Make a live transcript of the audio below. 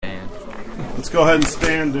Let's go ahead and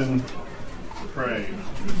stand and pray.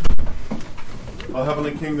 O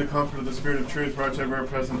Heavenly King, the Comforter of the Spirit of Truth, who art ever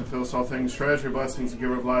present to fill us all things, treasure, blessings, and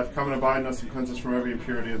giver of life, come and abide in us and cleanse us from every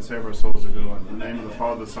impurity and save our souls, a good one. In the name of the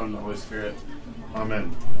Father, the Son, and the Holy Spirit.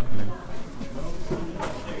 Amen.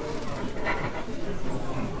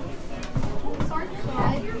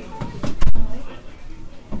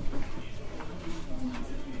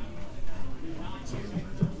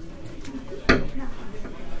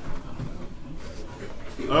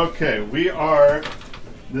 Okay, we are,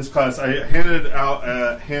 this class, I handed out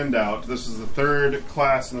a handout. This is the third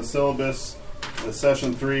class in the syllabus, the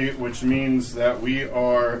session 3, which means that we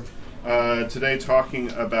are today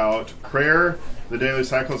talking about prayer, the daily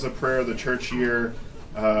cycles of prayer, the church year,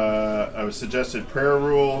 a suggested prayer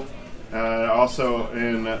rule, also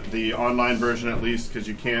in the online version at least, because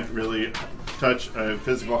you can't really touch a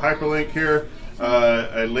physical hyperlink here,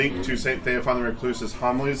 a link to St. Theophan the Recluse's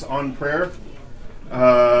homilies on prayer.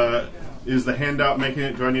 Is the handout making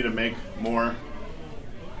it? Do I need to make more?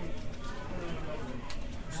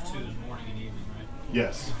 It's 2 in the morning and evening, right?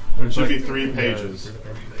 Yes. It should be 3 pages.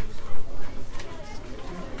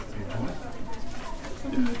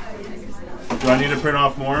 Do I need to print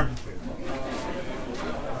off more?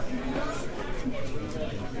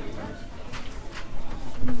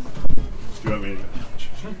 Do you want me to?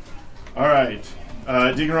 Sure. All right.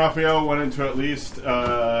 Deacon Raphael wanted to at least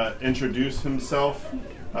introduce himself.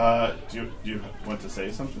 Do you want to say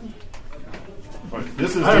something?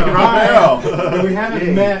 This is Deacon Raphael. We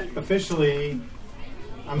haven't met officially.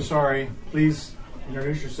 I'm sorry. Please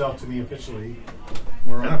introduce yourself to me officially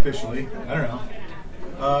or unofficially. I don't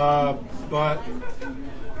know. But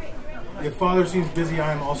if Father seems busy,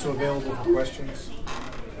 I am also available for questions.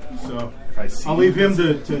 So I'll leave him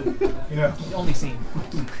to Only seen.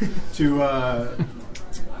 to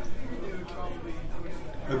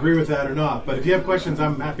agree with that or not. But if you have questions,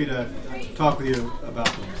 I'm happy to talk with you about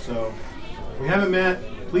them. So if we haven't met,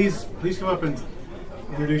 please come up and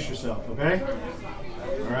introduce yourself, okay?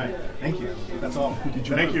 All right. Thank you. That's all.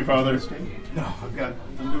 Thank you, Father. No,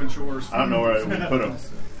 I'm doing chores. I don't know where I put them.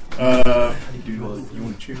 You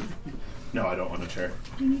want a chair? No, I don't want a chair.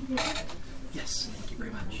 Yes, thank you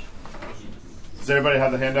very much. Does everybody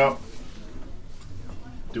have the handout?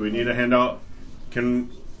 Do we need a handout? Can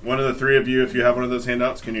one of the 3 of you, if you have one of those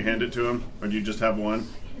handouts, can you hand it to him? Or do you just have one?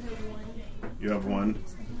 You have one?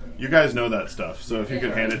 You guys know that stuff, so if you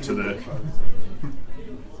could hand it to the...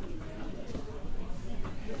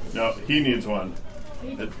 No, he needs one.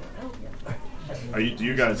 Do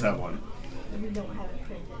you guys have one? We don't have it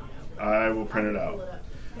printed. I will print it out.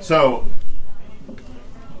 So,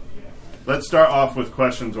 let's start off with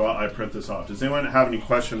questions while I print this off. Does anyone have any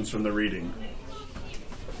questions from the reading?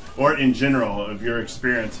 Or in general of your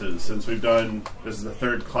experiences, since this is the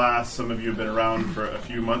 3rd class, some of you have been around for a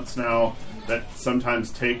few months now, that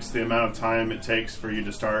sometimes takes the amount of time it takes for you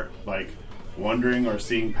to start wondering or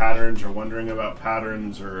seeing patterns or wondering about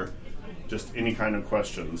patterns or just any kind of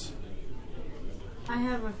questions. I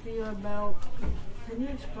have a few about, can you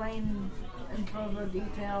explain in further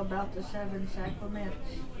detail about the 7 sacraments?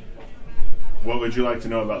 What would you like to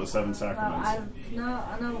know about the 7 sacraments? I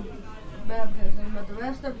know baptism, but the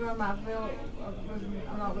rest of them I feel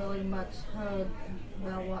I'm not really much heard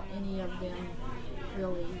about what any of them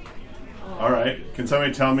really are. All right. Can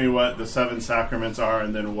somebody tell me what the 7 sacraments are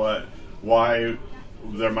and then why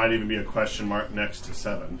there might even be a question mark next to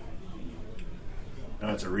 7? No,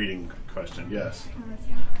 it's a reading question. Yes.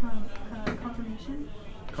 Confirmation.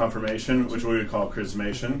 Confirmation, which we would call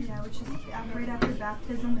chrismation. Yeah, which is right after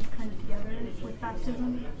baptism. It's kind of together with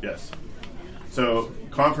baptism. Yes. So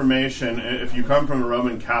confirmation, if you come from a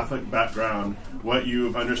Roman Catholic background, what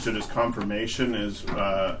you've understood as confirmation is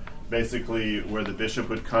basically where the bishop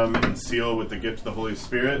would come and seal with the gift of the Holy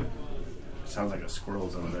Spirit. Sounds like a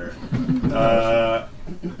squirrel's over there.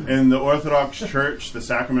 In the Orthodox Church, the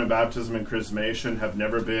sacrament of baptism and chrismation have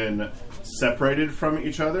never been separated from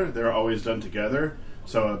each other. They're always done together.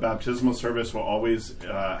 So a baptismal service will always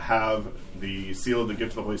have the seal of the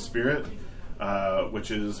gift of the Holy Spirit,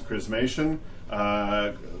 which is chrismation.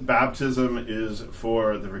 Baptism is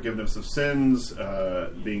for the forgiveness of sins,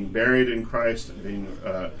 being buried in Christ, being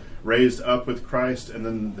raised up with Christ, and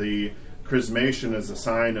then the chrismation is a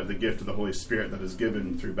sign of the gift of the Holy Spirit that is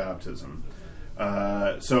given through baptism.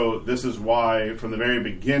 So this is why, from the very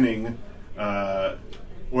beginning,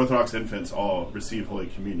 Orthodox infants all receive Holy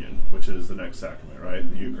Communion, which is the next sacrament, right?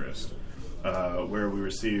 The Eucharist, where we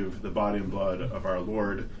receive the body and blood of our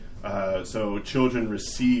Lord. So children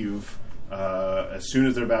receive, as soon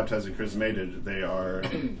as they're baptized and chrismated, they are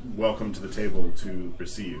welcome to the table to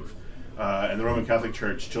receive. In the Roman Catholic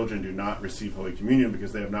Church, children do not receive Holy Communion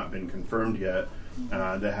because they have not been confirmed yet.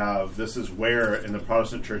 This is where in the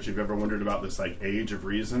Protestant Church, if you've ever wondered about this like age of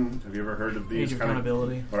reason, have you ever heard of these? Age of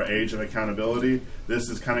accountability. Or age of accountability. This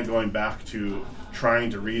is kind of going back to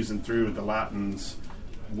trying to reason through with the Latins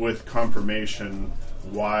with confirmation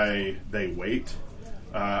why they wait.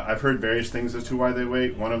 I've heard various things as to why they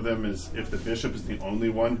wait. One of them is if the bishop is the only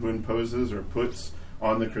one who imposes or puts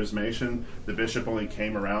on the chrismation, the bishop only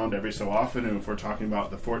came around every so often, and if we're talking about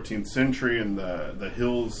the 14th century and the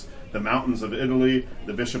hills, the mountains of Italy,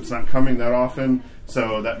 the bishop's not coming that often,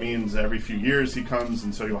 so that means every few years he comes,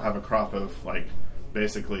 and so you'll have a crop of like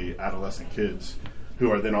basically adolescent kids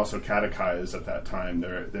who are then also catechized at that time.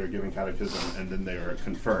 They're given catechism and then they are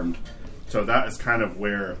confirmed. So that is kind of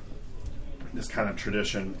where this kind of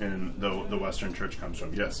tradition in the Western Church comes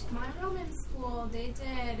from. Yes? My Roman school, we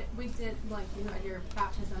did like, you had your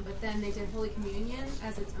baptism, but then they did Holy Communion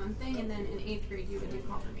as its own thing, and then in 8th grade you would do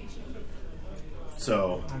confirmation.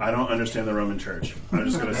 So, I don't understand the Roman Church. I'm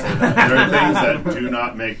just going to say that. There are things that do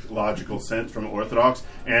not make logical sense from Orthodox,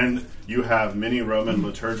 and you have many Roman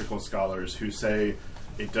liturgical scholars who say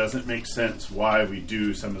it doesn't make sense why we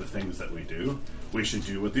do some of the things that we do. We should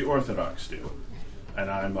do what the Orthodox do.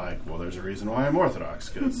 And I'm like, well, there's a reason why I'm Orthodox,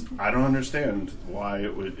 because I don't understand why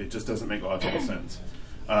it just doesn't make logical sense.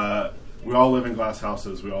 We all live in glass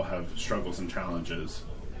houses. We all have struggles and challenges.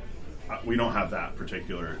 We don't have that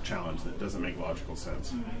particular challenge that doesn't make logical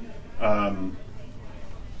sense. All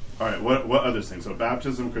right, what other things? So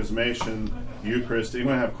baptism, chrismation, Eucharist.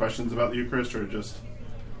 Anyone have questions about the Eucharist, or just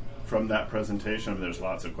from that presentation? I mean, there's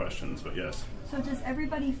lots of questions, but yes. So does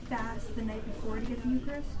everybody fast the night before to get the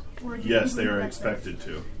Eucharist? Or Yes, they are expected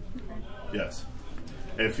to. Okay. Yes.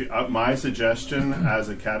 If my suggestion as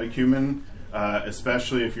a catechumen,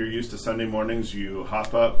 especially if you're used to Sunday mornings, you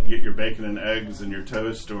hop up, get your bacon and eggs and your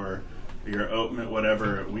toast or your oatmeal,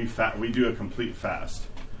 whatever. We do a complete fast.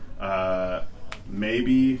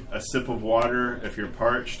 Maybe a sip of water if you're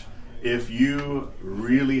parched. If you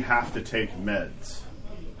really have to take meds,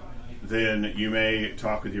 then you may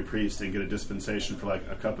talk with your priest and get a dispensation for like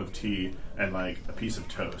a cup of tea and like a piece of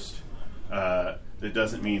toast. It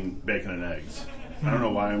doesn't mean bacon and eggs. I don't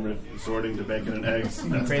know why I'm resorting to bacon and eggs.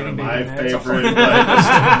 That's kind of my favorite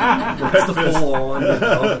breakfast. The full on,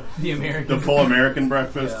 the American. The full American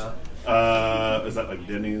breakfast. Yeah. Is that like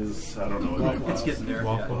Denny's? I don't know what it's getting there.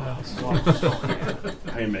 Waffle House.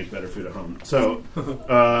 I can make better food at home. So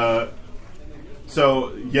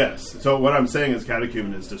yes. So what I'm saying as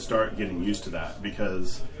catechumen is to start getting used to that,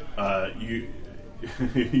 because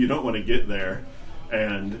you don't want to get there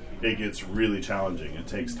and it gets really challenging. It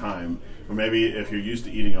takes time. Or maybe if you're used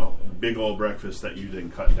to eating a big old breakfast that you then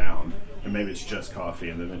cut down, and maybe it's just coffee,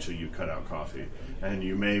 and eventually you cut out coffee, and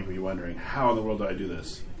you may be wondering, how in the world do I do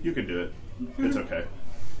this? You can do it. It's okay.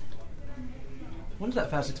 When does that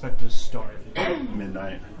fast expect to start?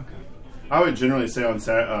 Midnight. Okay. I would generally say on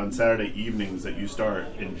Saturday evenings that you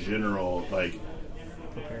start in general, like,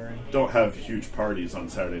 Preparing. Don't have huge parties on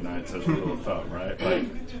Saturday nights as a rule of thumb, right?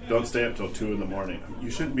 Like, don't stay up till 2 a.m.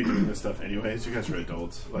 You shouldn't be doing this stuff anyways. You guys are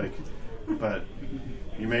adults. Like, but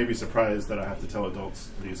you may be surprised that I have to tell adults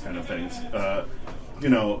these kind of things.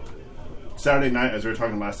 Saturday night, as we were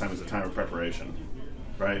talking last time, is a time of preparation,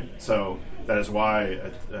 right? So that is why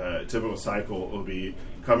a typical cycle will be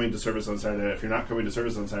coming to service on Saturday night. If you're not coming to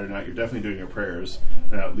service on Saturday night, you're definitely doing your prayers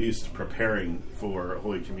and at least preparing for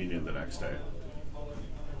Holy Communion the next day.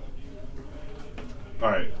 All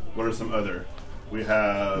right, what are some other? We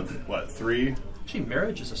have, 3? Actually,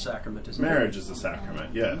 marriage is a sacrament, isn't it? Marriage is a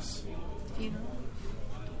sacrament, yes. Funeral.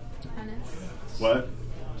 Penance. What?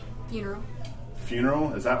 Funeral.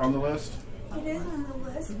 Funeral? Is that on the list? It is on the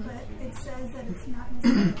list, but it says that it's not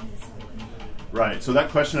necessarily a sacrament. Right, so that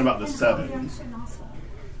question about the 7. Holy unction also.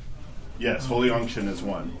 Yes, Holy Unction is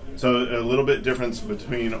one. So a little bit difference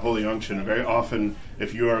between Holy Unction. Very often,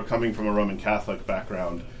 if you are coming from a Roman Catholic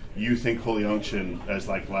background, you think Holy Unction as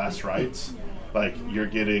like last rites, like you're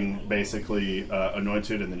getting basically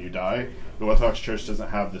anointed and then you die. The Orthodox Church doesn't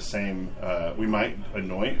have the same, we might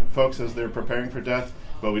anoint folks as they're preparing for death,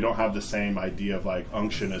 but we don't have the same idea of like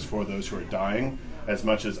unction is for those who are dying as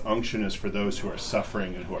much as unction is for those who are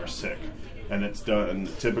suffering and who are sick. And it's done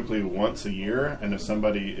typically once a year, and if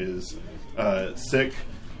somebody is sick,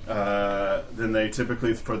 then they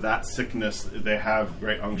typically, for that sickness, they have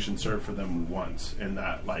great unction served for them once. In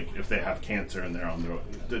that, like, if they have cancer and they're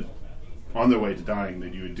on their way to dying,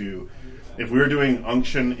 then you would do. If we were doing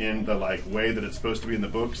unction in the like way that it's supposed to be in the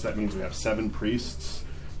books, that means we have 7 priests,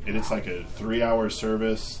 and it's like a 3-hour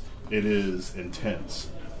service. It is intense.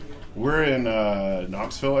 We're in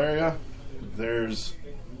Knoxville area. There's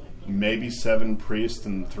maybe 7 priests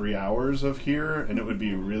in 3 hours of here, and it would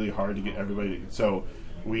be really hard to get everybody. So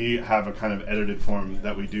we have a kind of edited form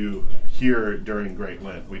that we do here during Great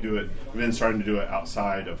Lent. We've been starting to do it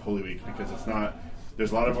outside of Holy Week because it's not.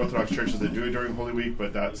 There's a lot of Orthodox churches that do it during Holy Week,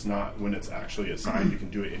 but that's not when it's actually assigned. You can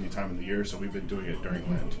do it any time of the year, so we've been doing it during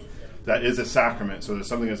Lent. That is a sacrament, so there's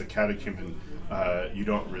something as a catechumen you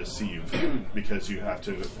don't receive because you have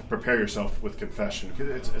to prepare yourself with confession.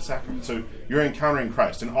 It's a sacrament. So you're encountering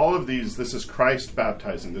Christ. And all of these, this is Christ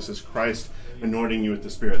baptizing. This is Christ anointing you with the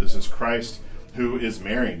Spirit. This is Christ who is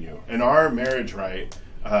marrying you. In our marriage rite,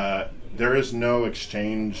 there is no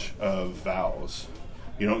exchange of vows.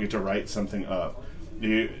 You don't get to write something up.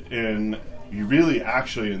 You really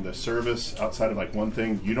actually, in the service, outside of like one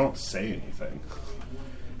thing, you don't say anything.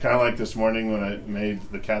 Kind of like this morning when I made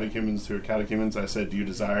the catechumens who are catechumens, I said, do you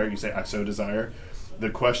desire? You say, I so desire. The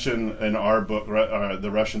question in our book, the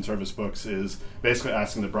Russian service books, is basically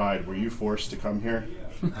asking the bride, were you forced to come here?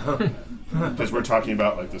 Because we're talking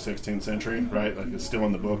about like the 16th century, right? Like it's still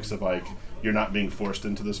in the books of like, you're not being forced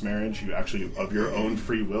into this marriage. You actually, of your own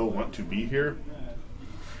free will, want to be here.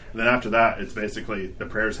 And then after that, it's basically the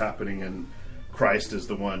prayers happening and Christ is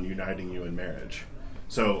the one uniting you in marriage.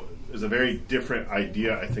 So it's a very different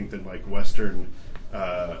idea, I think, than like Western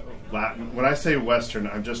Latin. When I say Western,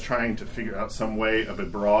 I'm just trying to figure out some way of a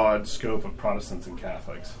broad scope of Protestants and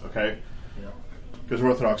Catholics, okay? Because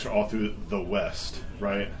Orthodox are all through the West,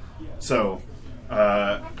 right? So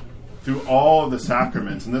through all of the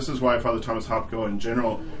sacraments, and this is why Father Thomas Hopko in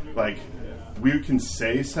general, like, we can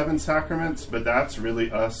say 7 sacraments, but that's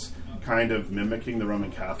really us kind of mimicking the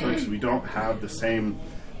Roman Catholics. We don't have the same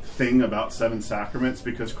thing about 7 sacraments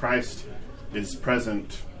because Christ is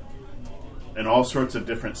present in all sorts of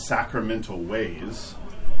different sacramental ways,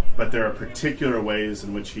 but there are particular ways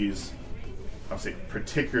in which he's, I'll say,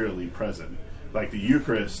 particularly present. Like the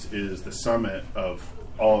Eucharist is the summit of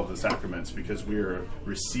all of the sacraments because we're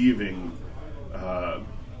receiving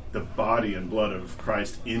the body and blood of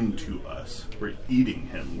Christ into us. We're eating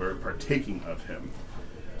him. We're partaking of him.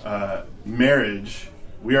 Marriage,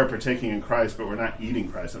 we are partaking in Christ, but we're not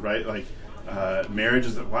eating Christ, right? Like, marriage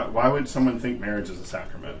is... Why would someone think marriage is a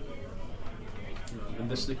sacrament? The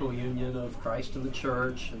mystical union of Christ and the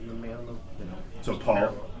church and the man of the... So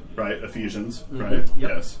Paul, right? Ephesians, mm-hmm. right? Yep.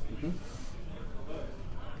 Yes. Mm-hmm.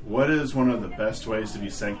 What is one of the best ways to be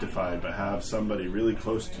sanctified but have somebody really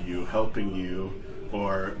close to you helping you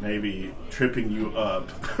or maybe tripping you up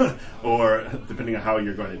or, depending on how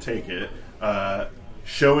you're going to take it,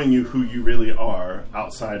 showing you who you really are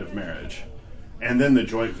outside of marriage? And then the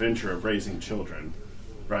joint venture of raising children,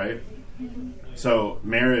 right? So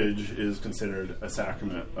marriage is considered a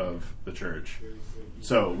sacrament of the church.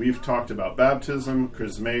 So we've talked about baptism,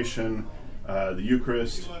 chrismation, the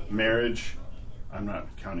Eucharist, marriage. I'm not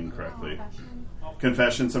counting correctly.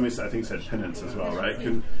 Confession. Somebody, I think, said penance as well, right?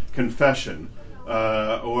 Confession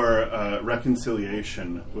or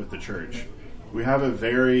reconciliation with the church. We have a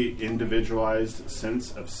very individualized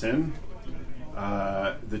sense of sin.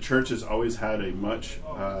 The church has always had a much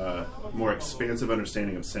more expansive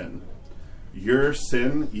understanding of sin. Your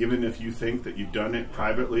sin, even if you think that you've done it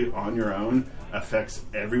privately on your own, affects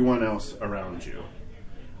everyone else around you.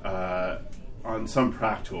 On some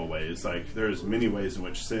practical ways, like there's many ways in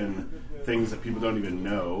which sin, things that people don't even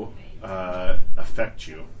know, affect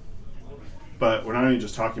you. But we're not only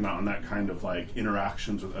just talking about on that kind of like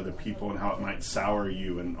interactions with other people and how it might sour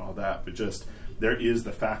you and all that, but just there is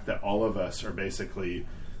the fact that all of us are basically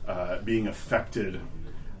being affected.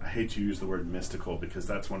 I hate to use the word mystical because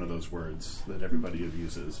that's one of those words that everybody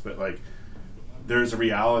abuses, but like there's a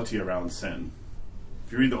reality around sin.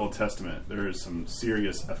 If you read the Old Testament, there is some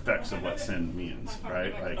serious effects of what sin means,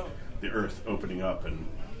 right? Like the earth opening up and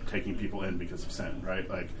taking people in because of sin, right?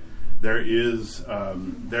 Like there is,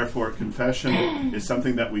 therefore, confession is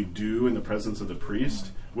something that we do in the presence of the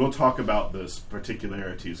priest. We'll talk about those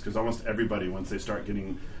particularities because almost everybody, once they start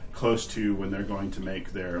getting close to when they're going to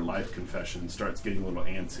make their life confession, starts getting a little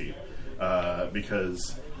antsy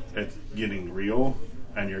because it's getting real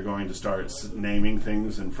and you're going to start naming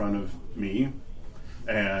things in front of me.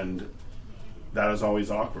 And that is always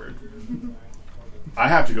awkward. I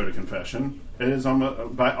have to go to confession. It is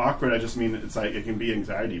almost, by awkward, I just mean it's like it can be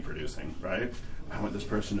anxiety producing, right? I want this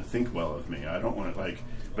person to think well of me. I don't want it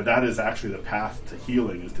but that is actually the path to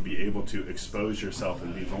healing, is to be able to expose yourself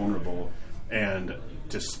and be vulnerable and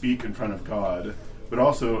to speak in front of God, but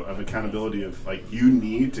also of accountability of like you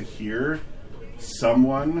need to hear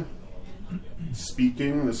someone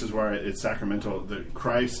speaking. This is where it's sacramental, that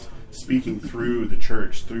Christ speaking through the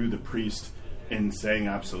church, through the priest in saying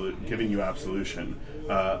giving you absolution,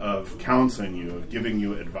 of counseling you, of giving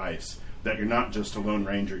you advice, that you're not just a lone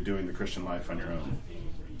ranger doing the Christian life on your own.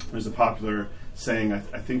 There's a popular saying, I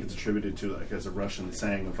think it's attributed to like as a Russian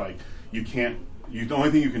saying of like, the only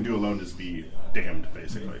thing you can do alone is be damned,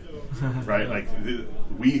 basically. Right? Like,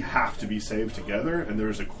 we have to be saved together, and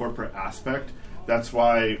there's a corporate aspect. That's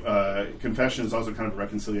why confession is also kind of a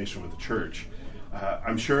reconciliation with the church.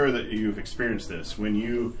 I'm sure that you've experienced this. When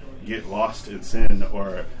you get lost in sin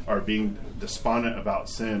or are being despondent about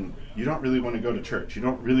sin, you don't really want to go to church. You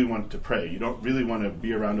don't really want to pray. You don't really want to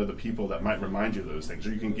be around other people that might remind you of those things,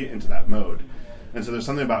 or you can get into that mode. And so there's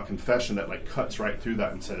something about confession that like cuts right through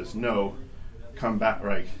that and says, no, come back,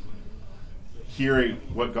 right? Hearing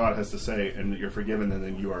what God has to say, and that you're forgiven, and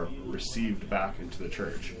then you are received back into the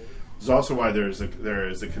church. This is also why there is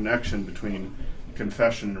a connection between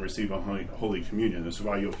confession and receiving Holy Communion. This is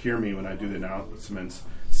why you'll hear me when I do the announcements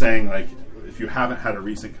saying, like, if you haven't had a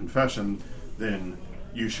recent confession, then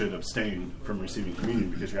you should abstain from receiving communion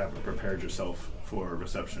because you haven't prepared yourself for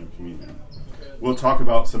reception of communion. We'll talk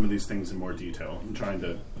about some of these things in more detail. I'm trying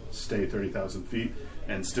to stay 30,000 feet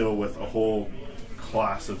and still with a whole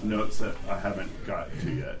class of notes that I haven't got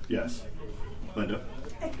to yet. Yes, Linda?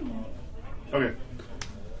 Okay.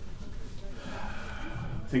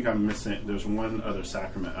 I think I'm missing, there's one other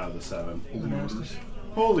sacrament out of the 7.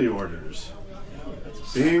 Holy orders.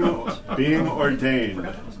 Being ordained.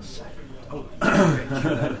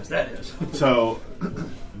 That is. So,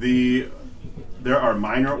 there are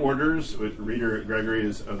minor orders. Reader Gregory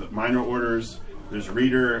is of the minor orders. There's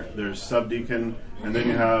reader, there's subdeacon, and then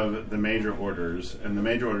you have the major orders. And the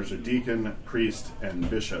major orders are deacon, priest, and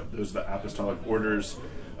bishop. Those are the apostolic orders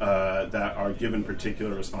that are given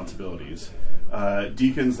particular responsibilities.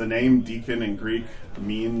 Deacons, the name deacon in Greek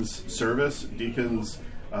means service. Deacons,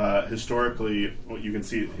 historically, what you can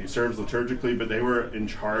see, he serves liturgically, but they were in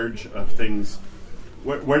charge of things.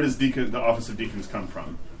 Where does the office of deacons come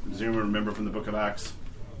from? Does anyone remember from the book of Acts?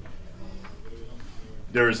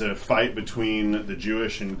 There was a fight between the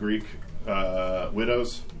Jewish and Greek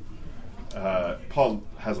widows. Paul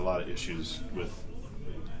has a lot of issues with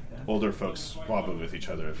older folks squabbling with each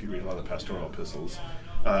other. If you read a lot of pastoral epistles,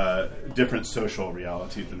 different social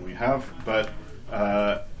reality than we have, but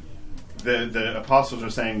the apostles are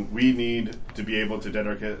saying we need to be able to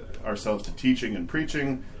dedicate ourselves to teaching and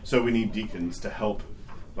preaching, so we need deacons to help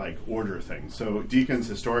like order things. So deacons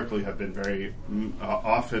historically have been very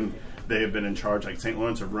often they have been in charge, like St.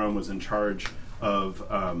 Lawrence of Rome was in charge of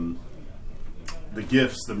the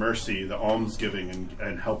gifts, the mercy, the almsgiving,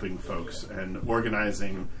 and helping folks, and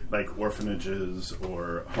organizing like orphanages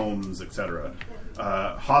or homes, etc.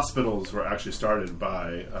 Hospitals were actually started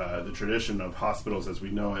by the tradition of hospitals as we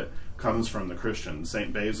know it comes from the Christians.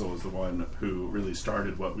 St. Basil is the one who really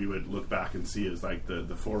started what we would look back and see as like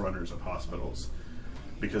the forerunners of hospitals.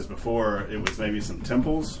 Because before it was maybe some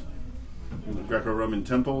temples, Greco-Roman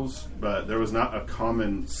temples, but there was not a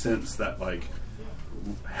common sense that like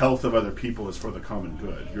health of other people is for the common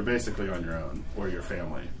good. You're basically on your own or your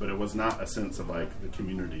family, but it was not a sense of like the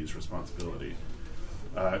community's responsibility.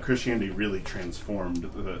 Christianity really transformed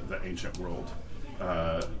the ancient world.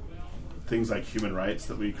 Things like human rights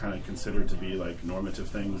that we kind of consider to be like normative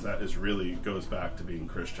things, that is really goes back to being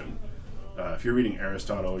Christian. If you're reading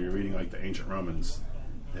Aristotle, you're reading like the ancient Romans,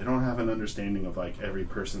 they don't have an understanding of like every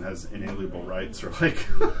person has inalienable rights or like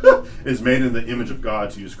is made in the image of God,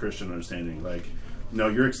 to use Christian understanding. Like, no,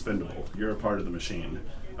 you're expendable. You're a part of the machine.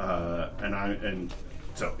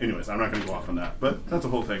 So anyways, I'm not going to go off on that, but that's a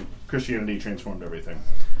whole thing. Christianity transformed everything.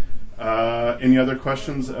 Any other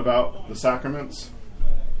questions about the sacraments?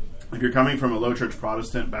 If you're coming from a low church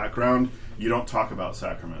Protestant background, you don't talk about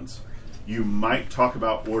sacraments. You might talk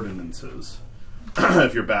about ordinances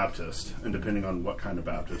if you're Baptist, and depending on what kind of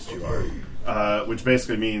Baptist you are, which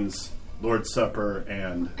basically means Lord's Supper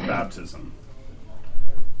and baptism.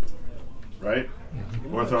 Right?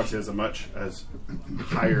 Orthodoxy has a much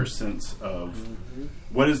higher sense of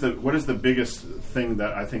what is the biggest thing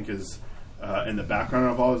that I think is in the background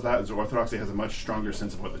of all of that is Orthodoxy has a much stronger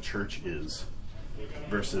sense of what the church is,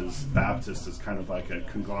 versus Baptist is kind of like a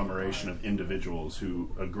conglomeration of individuals who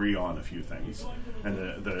agree on a few things.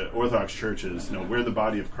 And the Orthodox Church is, we're the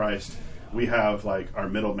body of Christ. We have like our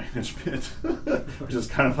middle management, which is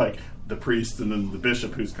kind of like the priest, and then the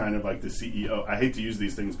bishop, who's kind of like the CEO. I hate to use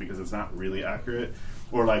these things because it's not really accurate.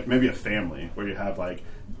 Or like maybe a family where you have like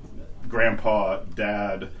grandpa,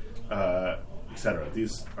 dad, etc.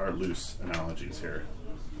 These are loose analogies here.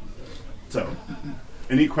 So,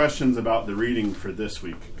 any questions about the reading for this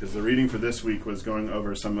week? Because the reading for this week was going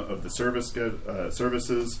over some of the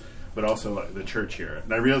services. but also like the church year.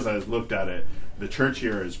 And I realized I looked at it, the church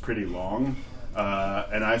year is pretty long,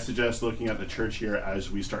 and I suggest looking at the church year as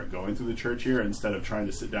we start going through the church year instead of trying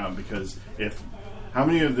to sit down, because how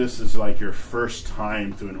many of this is like your first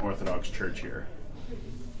time through an Orthodox church year?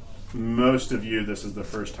 Most of you, this is the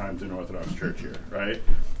first time through an Orthodox church year, right?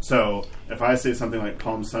 So if I say something like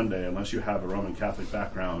Palm Sunday, unless you have a Roman Catholic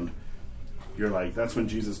background, you're like, that's when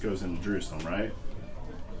Jesus goes into Jerusalem, right?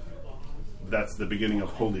 That's the beginning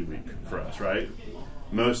of Holy Week for us, right?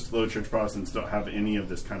 Most low church Protestants don't have any of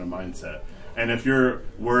this kind of mindset. And if you're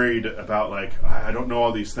worried about like, I don't know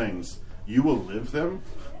all these things, you will live them.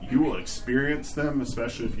 You will experience them,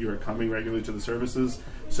 especially if you are coming regularly to the services.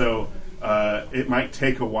 So it might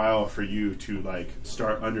take a while for you to like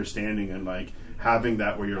start understanding and like having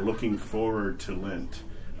that where you're looking forward to Lent,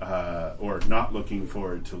 or not looking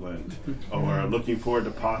forward to Lent, or looking forward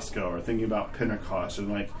to Pascha, or thinking about Pentecost,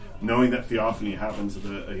 and like knowing that Theophany happens at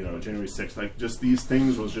the January 6th. Like just these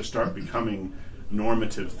things will just start becoming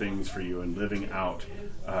normative things for you and living out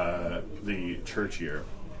the church year.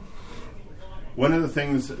 One of the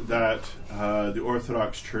things that the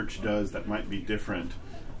Orthodox Church does that might be different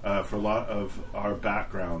for a lot of our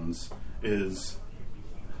backgrounds is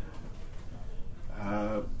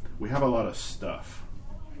we have a lot of stuff.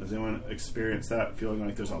 Does anyone experience that, feeling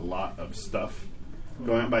like there's a lot of stuff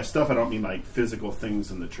going on? By stuff, I don't mean like physical things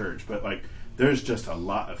in the church, but like there's just a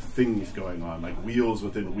lot of things going on, like wheels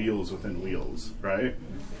within wheels within wheels, right?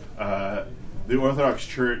 The Orthodox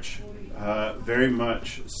Church very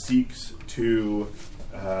much seeks to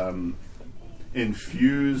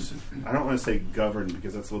infuse, I don't want to say govern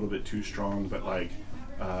because that's a little bit too strong, but like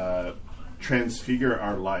transfigure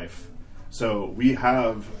our life. So we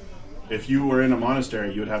have, if you were in a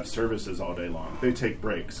monastery, you would have services all day long. They take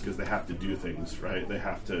breaks because they have to do things, right? They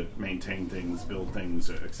have to maintain things, build things,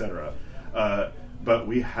 etc. But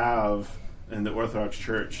we have, in the Orthodox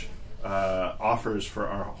Church, offers for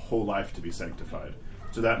our whole life to be sanctified.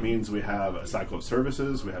 So that means we have a cycle of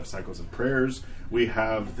services, we have cycles of prayers, we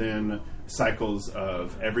have then cycles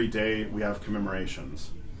of every day we have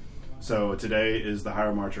commemorations. So today is the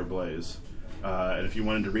Hieromartyr Blaise. And if you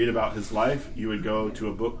wanted to read about his life, you would go to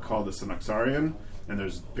a book called the Synaxarion, and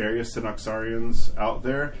there's various Synaxarions out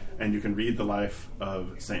there, and you can read the life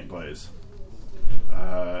of Saint Blaise.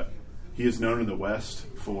 He is known in the West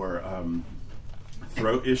for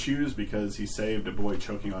throat issues because he saved a boy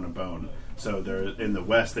choking on a bone. So in the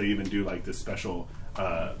West, they even do like this special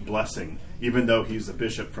blessing, even though he's a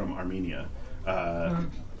bishop from Armenia,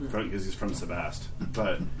 because he's from Sebast.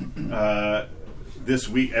 But this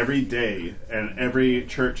week, every day, and every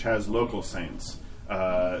church has local saints.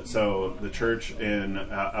 So the church in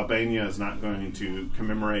Albania is not going to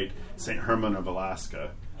commemorate St. Herman of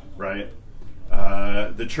Alaska, right?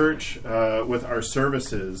 The church, with our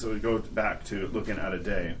services, we go back to looking at a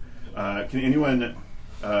day. Can anyone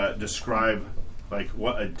describe like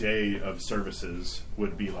what a day of services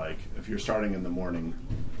would be like if you're starting in the morning?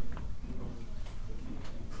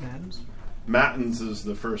 Matins is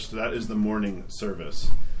the first. That is the morning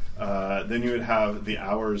service. Then you would have the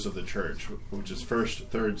hours of the church, which is 1st,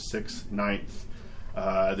 3rd, 6th,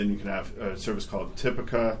 9th. Then you can have a service called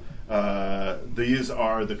Typica. These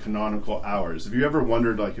are the canonical hours. Have you ever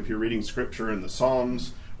wondered, like, if you're reading scripture in the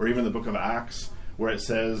Psalms or even the book of Acts, where it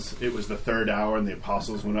says it was the 3rd hour and the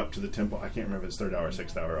apostles went up to the temple? I can't remember if it's 3rd hour or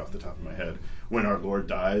 6th hour off the top of my head. When our Lord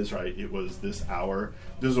dies, right, it was this hour.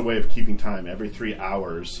 This is a way of keeping time. Every 3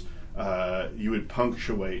 hours, you would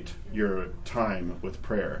punctuate your time with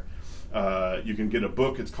prayer. You can get a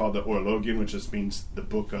book. It's called the Orologion, which just means the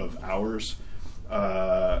book of hours.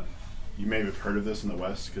 You may have heard of this in the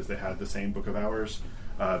West because they had the same book of hours,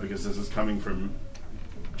 because this is coming from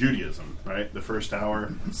Judaism, right? The first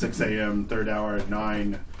hour, 6 a.m., 3rd hour,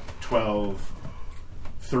 9, 12,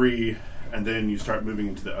 3, and then you start moving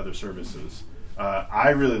into the other services. I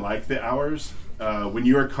really like the hours. When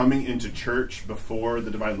you are coming into church before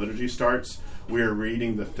the Divine Liturgy starts, we are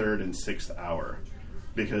reading the 3rd and 6th hour.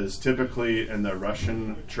 Because typically in the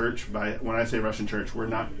Russian church, when I say Russian church, we're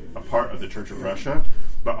not a part of the Church of Russia,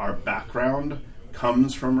 but our background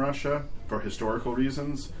comes from Russia for historical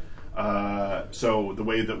reasons. So the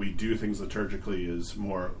way that we do things liturgically is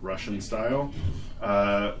more Russian style.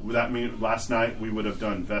 That means last night we would have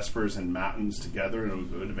done Vespers and Matins together,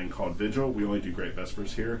 and it would have been called Vigil. We only do Great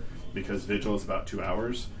Vespers here because Vigil is about 2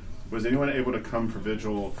 hours. Was anyone able to come for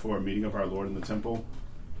Vigil for a meeting of our Lord in the temple?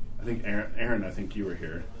 I think Aaron, I think you were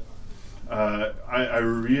here. I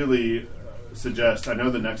really suggest, I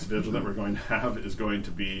know the next vigil that we're going to have is going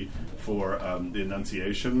to be for the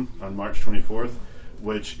Annunciation on March 24th,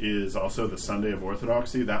 which is also the Sunday of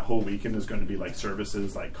Orthodoxy. That whole weekend is going to be like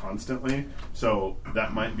services like constantly. So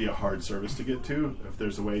that might be a hard service to get to. If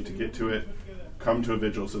there's a way to get to it, come to a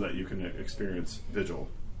vigil so that you can experience vigil.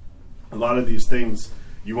 A lot of these things,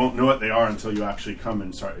 you won't know what they are until you actually come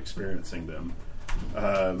and start experiencing them.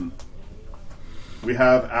 We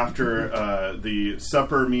have after the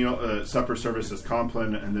supper meal, supper service is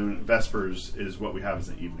Compline, and then Vespers is what we have as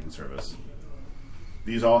an evening service.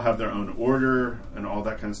 These all have their own order and all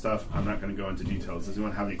that kind of stuff. I'm not going to go into details. Does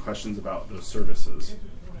anyone have any questions about those services?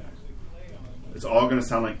 It's all going to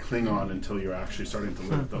sound like Klingon until you're actually starting to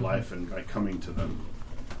live the life and like coming to them.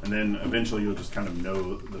 And then eventually you'll just kind of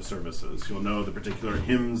know the services. You'll know the particular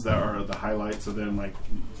hymns that are the highlights of them, like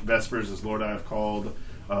Vespers is Lord I Have Called,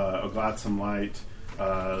 A Gladsome Light,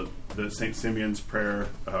 the St. Simeon's prayer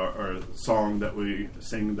or song that we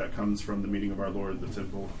sing that comes from the meeting of our Lord at the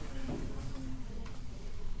temple.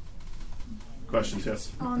 Questions,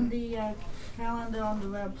 yes? On the calendar on the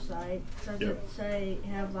website, does it say,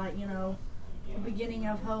 have like, the beginning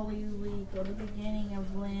of Holy Week or the beginning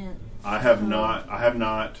of Lent? I have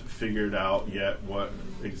not figured out yet what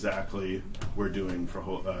exactly we're doing for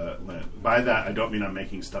Lent. By that, I don't mean I'm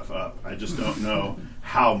making stuff up. I just don't know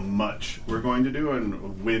how much we're going to do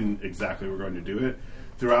and when exactly we're going to do it.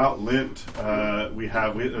 Throughout Lent,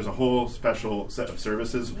 there's a whole special set of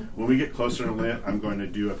services. When we get closer to Lent, I'm going to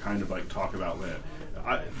do a kind of like talk about Lent.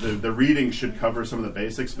 The reading should cover some of the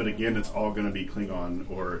basics, but again, it's all going to be Klingon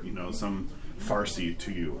or some Farsi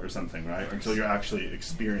to you or something, right? Until you're actually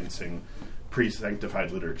experiencing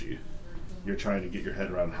pre-sanctified liturgy. You're trying to get your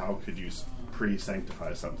head around how could you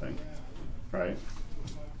pre-sanctify something, right?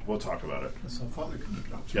 We'll talk about it. So, Father, can make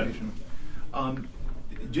an observation?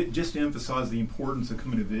 Just to emphasize the importance of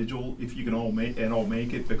coming to vigil, if you can all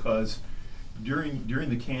make it, because during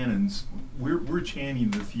the canons, we're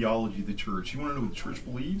chanting the theology of the church. You want to know what the church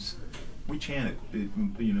believes? We chant it,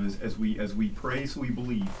 as we pray, so we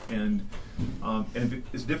believe. And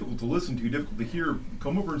if it's difficult to listen to, difficult to hear,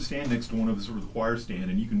 come over and stand next to one of us, or the choir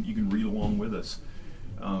stand, and you can read along with us.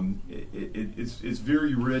 It's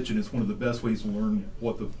very rich, and it's one of the best ways to learn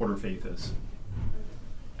what our faith is.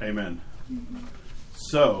 Amen.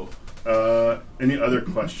 So, any other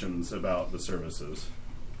questions about the services?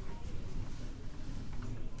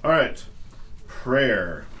 All right,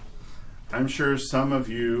 prayer. I'm sure some of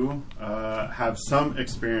you have some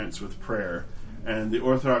experience with prayer, and the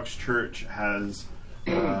Orthodox Church has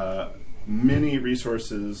many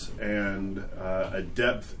resources and a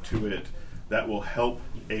depth to it that will help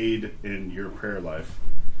aid in your prayer life.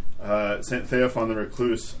 St. Theophan the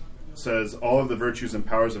Recluse says, all of the virtues and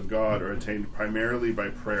powers of God are attained primarily by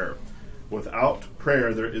prayer. Without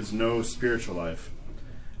prayer, there is no spiritual life.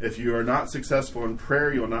 If you are not successful in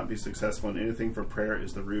prayer, you will not be successful in anything, for prayer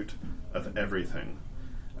is the root of everything.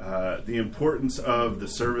 The importance of the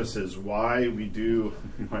services, why we do,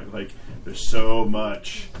 there's so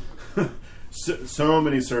much, so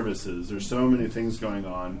many services, there's so many things going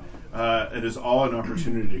on. It is all an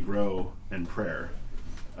opportunity to grow in prayer.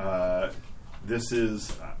 This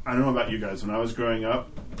is, I don't know about you guys, when I was growing up,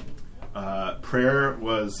 prayer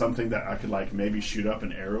was something that I could maybe shoot up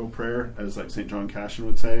an arrow prayer, as St. John Cassian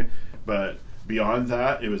would say, but beyond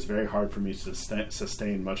that, it was very hard for me to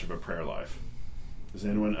sustain much of a prayer life. Does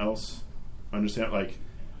anyone else understand?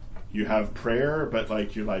 You have prayer, but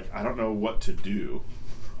you're I don't know what to do.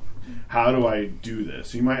 How do I do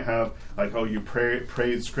this? You might have you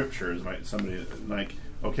prayed scriptures, right? Somebody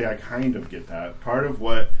okay, I kind of get that. Part of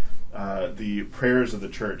what the prayers of the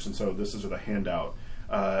church, and so this is with a handout.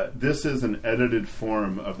 This is an edited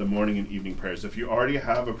form of the morning and evening prayers. If you already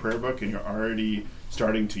have a prayer book and you're already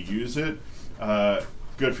starting to use it,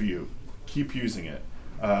 good for you. Keep using it.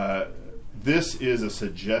 This is a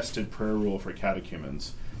suggested prayer rule for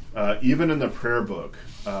catechumens. Even in the prayer book,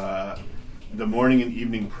 the morning and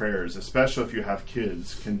evening prayers, especially if you have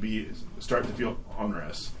kids, can start to feel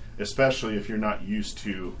onerous, especially if you're not used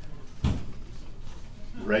to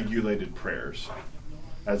regulated prayers,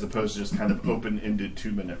 as opposed to just kind of open-ended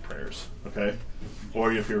 2-minute prayers, okay?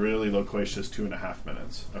 Or if you're really loquacious, 2.5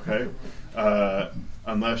 minutes, okay?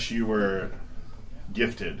 Unless you were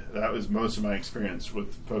gifted. That was most of my experience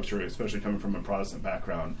with folks who are especially coming from a Protestant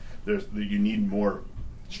background. You need more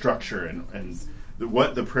structure, and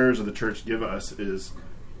what the prayers of the church give us is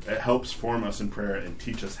it helps form us in prayer and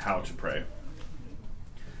teach us how to pray.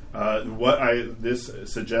 This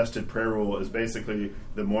suggested prayer rule is basically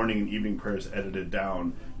the morning and evening prayers edited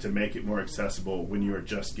down to make it more accessible when you are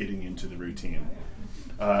just getting into the routine.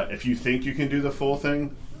 If you think you can do the full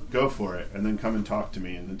thing, go for it, and then come and talk to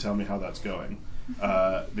me and then tell me how that's going.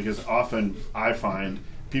 Because often I find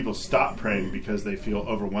people stop praying because they feel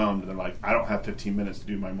overwhelmed and they're like, I don't have 15 minutes to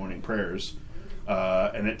do my morning prayers.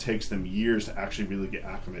 And it takes them years to actually really get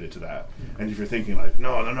acclimated to that. And if you're thinking like,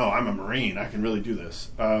 no, I'm a Marine, I can really do this.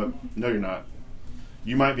 No, you're not.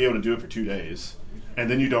 You might be able to do it for 2 days, and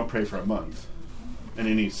then you don't pray for a month in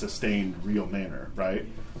any sustained, real manner, right?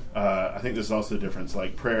 I think this is also the difference.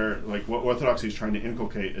 Like prayer, like what Orthodoxy is trying to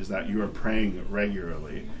inculcate is that you are praying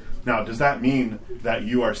regularly. Now, does that mean that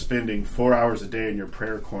you are spending 4 hours a day in your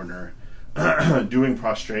prayer corner doing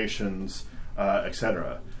prostrations,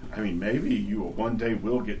 etc.? I mean, maybe you one day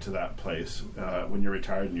will get to that place when you're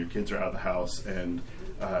retired and your kids are out of the house and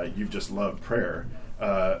you've just loved prayer.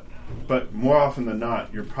 But more often than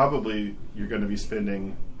not, you're going to be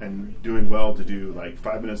spending and doing well to do like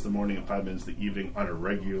 5 minutes in the morning and 5 minutes in the evening on a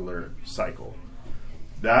regular cycle.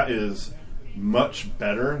 That is much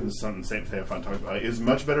better. This is something St. Theophan talks about. It is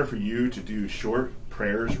much better for you to do short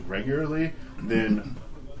prayers regularly than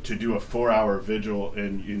to do a 4-hour vigil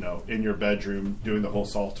in your bedroom doing the whole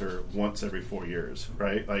Psalter once every 4 years,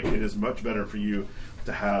 right? Like, it is much better for you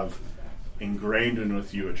to have ingrained in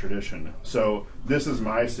with you a tradition. So this is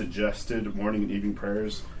my suggested morning and evening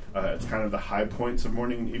prayers. It's kind of the high points of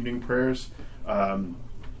morning and evening prayers. The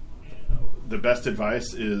best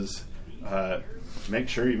advice is make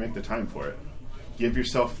sure you make the time for it. Give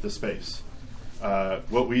yourself the space.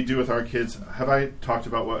 What we do with our kids, have I talked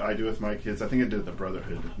about what I do with my kids? I think I did at the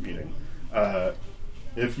Brotherhood meeting.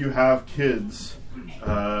 If you have kids,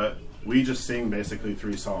 we just sing basically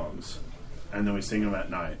 3 songs, and then we sing them at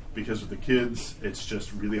night. Because with the kids, it's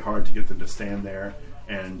just really hard to get them to stand there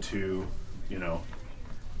and to,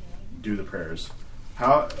 do the prayers.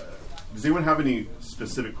 Does anyone have any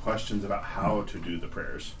specific questions about how to do the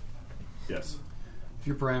prayers? Yes. If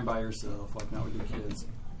you're praying by yourself, like now with your kids,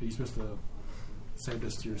 are you supposed to say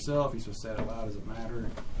this to yourself? Are you supposed to say it out loud? Does it matter?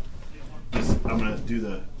 I'm going to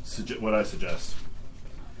do what I suggest.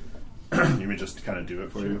 You may just kind of do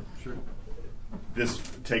it for you. Sure. This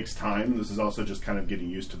takes time. This is also just kind of getting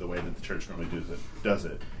used to the way that the church normally does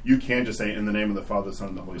it. You can just say, in the name of the Father, the Son,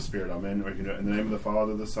 and the Holy Spirit, Amen. Or you can do it, in the name of the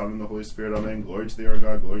Father, the Son, and the Holy Spirit, Amen. Glory to thee, our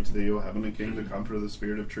God. Glory to thee, O Heavenly King, the Comforter of the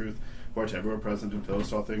Spirit of truth, who art everywhere present and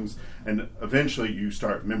fillest all things. And eventually you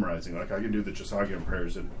start memorizing. Like, I can do the Trisagion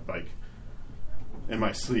prayers in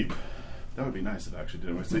my sleep. That would be nice if I actually did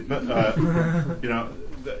it in my sleep. But,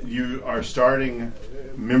 you are starting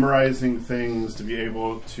memorizing things to be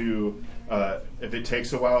able to, if it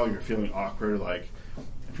takes a while, you're feeling awkward, like,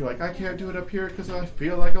 if you're like, I can't do it up here because I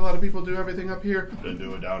feel like a lot of people do everything up here, then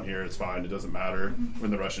do it down here. It's fine. It doesn't matter. We're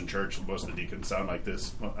in the Russian church. Most of the deacons sound like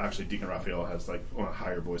this. Well, actually, Deacon Raphael has one of the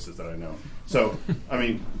higher voices that I know. So, I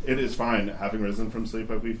mean, it is fine. Having risen from sleep,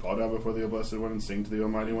 like we fall down before the Blessed One and sing to the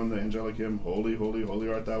Almighty One, the angelic hymn, Holy, holy, holy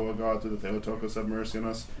art thou, O God, through the Theotokos have mercy on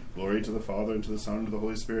us. Glory to the Father, and to the Son, and to the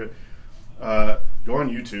Holy Spirit. Go on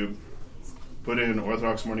YouTube, put in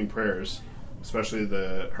Orthodox morning prayers, especially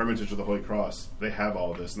the Hermitage of the Holy Cross. They have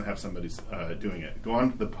all of this, and they have somebody doing it. Go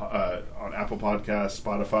on on Apple Podcasts,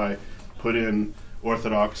 Spotify, put in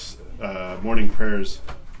Orthodox morning prayers.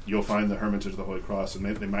 You'll find the Hermitage of the Holy Cross, and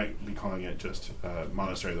they might be calling it just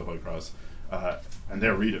Monastery of the Holy Cross, and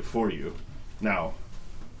they'll read it for you. Now,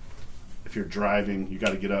 if you're driving, you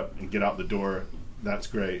got to get up and get out the door. That's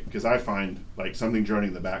great, because I find like something droning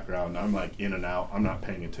in the background, I'm like in and out, I'm not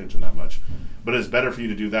paying attention that much. But it's better for you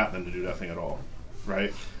to do that than to do nothing at all,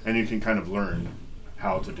 right? And you can kind of learn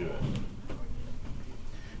how to do it.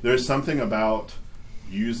 There's something about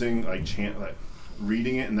using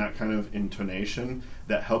reading it in that kind of intonation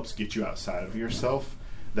that helps get you outside of yourself.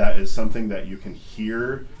 That is something that you can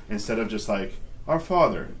hear instead of just like, Our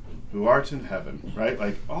Father, who art in heaven, right?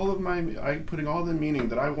 Like I'm putting all the meaning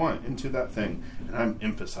that I want into that thing, and I'm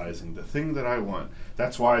emphasizing the thing that I want.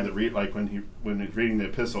 That's why when he's reading the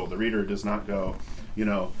epistle, the reader does not go,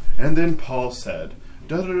 and then Paul said,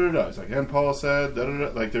 da da da da. It's like, and Paul said, da da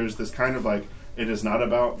da. Like there's this kind of like, it is not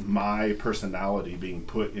about my personality being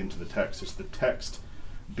put into the text. It's the text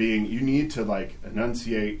being. You need to like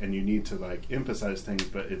enunciate and you need to like emphasize things,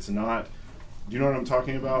 but it's not. Do you know what I'm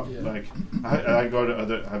talking about? Yeah. Like,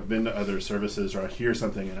 I've been to other services or I hear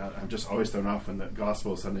something and I'm just always thrown off when the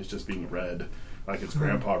gospel Sunday is just being read, like it's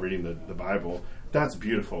grandpa reading the Bible. That's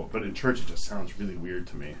beautiful, but in church it just sounds really weird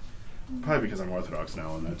to me. Probably because I'm Orthodox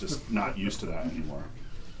now and I'm just not used to that anymore.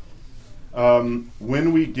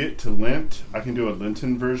 When we get to Lent, I can do a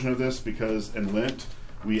Lenten version of this because in Lent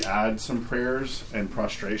we add some prayers and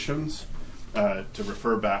prostrations. To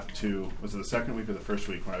refer back to, was it the second week or the first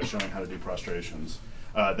week when I was showing how to do prostrations?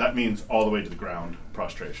 That means all the way to the ground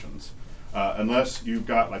prostrations. Unless you've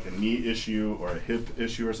got like a knee issue or a hip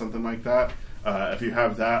issue or something like that. If you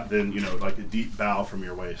have that, then, like a deep bow from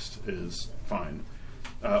your waist is fine.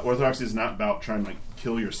 Orthodoxy is not about trying to like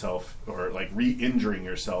kill yourself or like re-injuring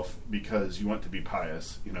yourself because you want to be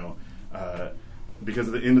pious, because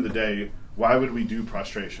at the end of the day, why would we do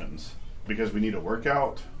prostrations? Because we need a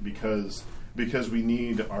workout, because we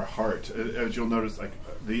need our heart. As you'll notice, like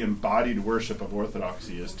the embodied worship of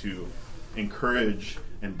Orthodoxy is to encourage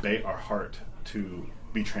and bait our heart to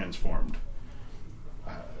be transformed.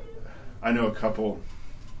 I know a couple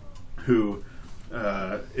who,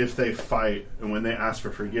 if they fight and when they ask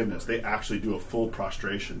for forgiveness, they actually do a full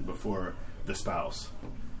prostration before the spouse.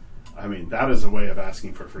 I mean, that is a way of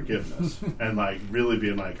asking for forgiveness and like really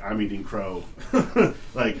being like, I'm eating crow,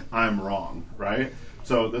 like I'm wrong, right?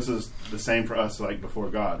 So this is the same for us, like before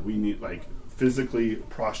God. We need like physically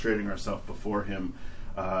prostrating ourselves before Him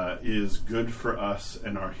is good for us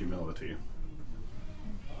and our humility.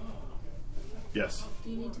 Yes? Do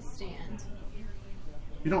you need to stand?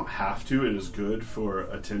 You don't have to. It is good for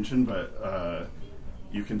attention, but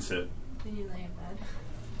you can sit. Can you lay in bed?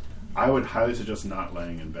 I would highly suggest not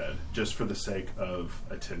laying in bed, just for the sake of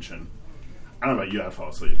attention. I don't know about you, I'd fall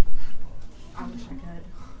asleep. I wish I could.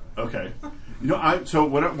 Okay. So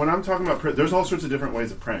when I'm talking about prayer, there's all sorts of different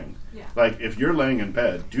ways of praying. Yeah. Like, if you're laying in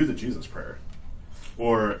bed, do the Jesus prayer.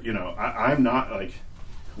 Or, I'm not, like,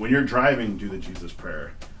 when you're driving, do the Jesus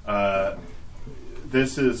prayer.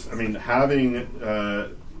 This is, having,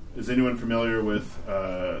 is anyone familiar with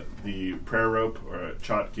the prayer rope or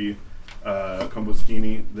chotki?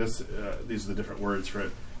 Komboskini. These are the different words for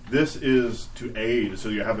it. This is to aid, so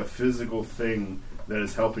you have a physical thing that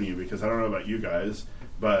is helping you. Because I don't know about you guys,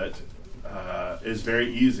 but it's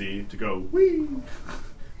very easy to go wee,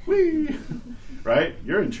 wee, right?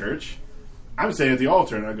 You're in church. I'm staying at the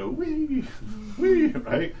altar, and I go wee, wee,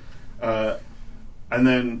 right? And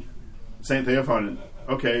then Saint Theophan.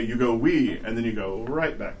 Okay, you go wee, and then you go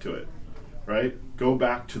right back to it, right? Go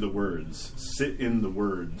back to the words. Sit in the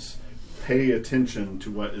words. Pay attention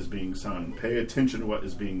to what is being sung. Pay attention to what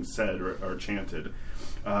is being said or chanted.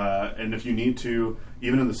 And if you need to,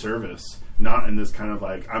 even in the service, not in this kind of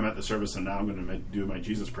like, I'm at the service and now I'm going to do my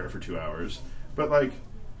Jesus prayer for 2 hours, but like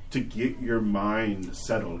to get your mind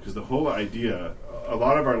settled. Because the whole idea, a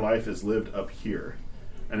lot of our life is lived up here,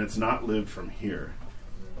 and it's not lived from here.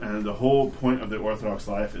 And the whole point of the Orthodox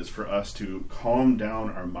life is for us to calm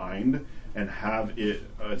down our mind and have it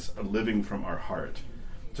as living from our heart,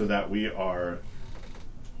 so that we are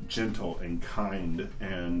gentle and kind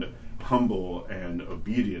and humble and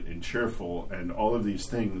obedient and cheerful and all of these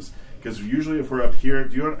things. Because usually if we're up here,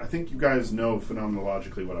 I think you guys know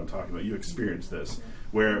phenomenologically what I'm talking about. You experience this,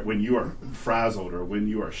 where when you are frazzled or when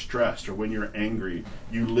you are stressed or when you're angry,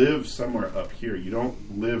 you live somewhere up here. You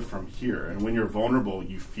don't live from here. And when you're vulnerable,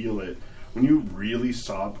 you feel it. When you really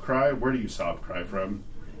sob cry, where do you sob cry from?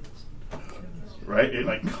 Right? It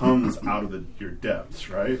like comes out of your depths,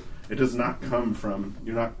 right? It does not come from,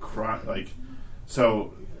 you're not crying. Like,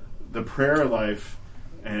 so the prayer life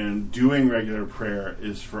and doing regular prayer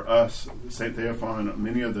is for us. Saint Theophan,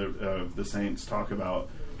 many of the saints talk about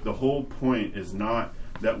the whole point is not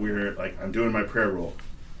that we're like, I'm doing my prayer rule,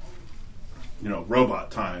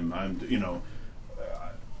 robot time. I don't know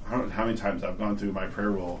how many times I've gone through my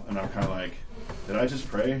prayer rule and I'm kind of like, did I just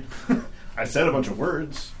pray? I said a bunch of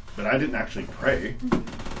words, but I didn't actually pray.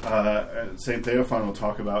 Saint Theophan will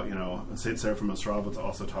talk about, Saint Seraphim Ostrava will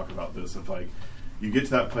also talk about this, of like, you get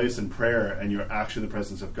to that place in prayer and you're actually in the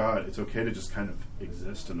presence of God. It's okay to just kind of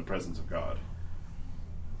exist in the presence of God.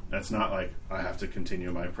 That's not like, I have to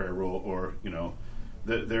continue my prayer rule, or,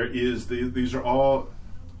 these are all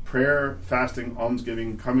prayer, fasting,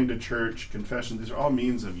 almsgiving, coming to church, confession. These are all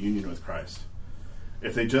means of union with Christ.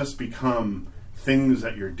 If they just become things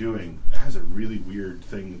that you're doing, that's a really weird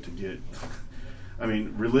thing to get.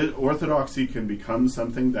 Orthodoxy can become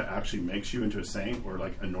something that actually makes you into a saint or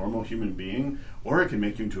like a normal human being, or it can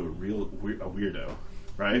make you into a weirdo,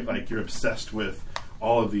 right? Like you're obsessed with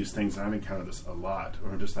all of these things, and I've encountered this a lot. Or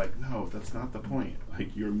I'm just like, no, that's not the point.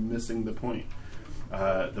 Like, you're missing the point.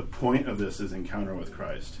 The point of this is encounter with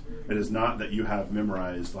Christ. It is not that you have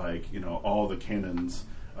memorized all the canons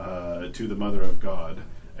to the Mother of God,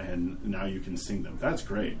 and now you can sing them. That's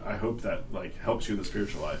great. I hope that helps you in the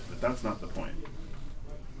spiritual life, but that's not the point.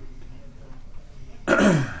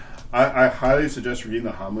 I highly suggest reading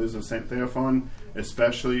the homilies of St. Theophan,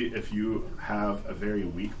 especially if you have a very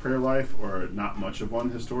weak prayer life or not much of one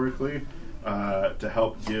historically, to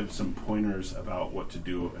help give some pointers about what to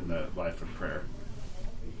do in the life of prayer.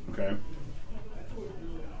 Okay?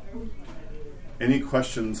 Any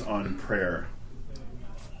questions on prayer?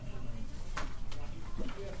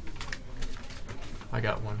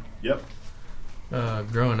 got one. Yep.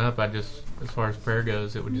 Growing up, as far as prayer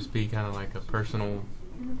goes, it would just be kind of like a personal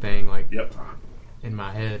thing, like Yep. in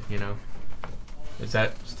my head, Is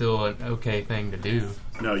that still an okay thing to do?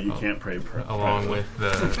 No, you can't pray along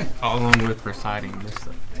with reciting this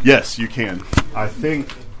stuff. Yes, you can. I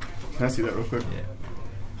think. Can I see that real quick? Yeah.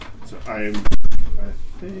 So I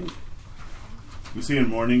think. You see in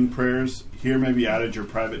morning prayers, here may be added your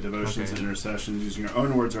private devotions and intercessions using your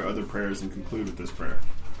own words or other prayers, and conclude with this prayer.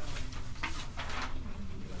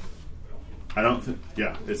 I don't think.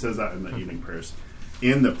 Yeah, it says that in the evening prayers.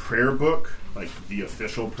 In the prayer book, like the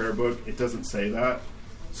official prayer book, it doesn't say that.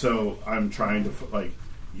 So I'm trying to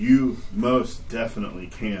you most definitely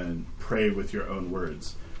can pray with your own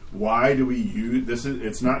words. Why do we use this?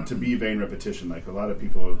 It's not to be vain repetition. Like a lot of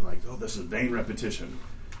people are like, oh, this is vain repetition.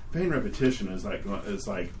 Vain repetition is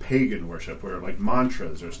like pagan worship, where like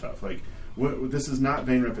mantras or stuff. Like this is not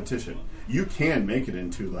vain repetition. You can make it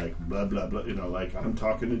into like blah blah blah. Like I'm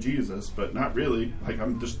talking to Jesus, but not really. Like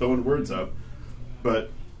I'm just throwing words up.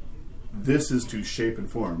 But this is to shape and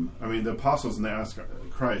form. I mean, the apostles, and they ask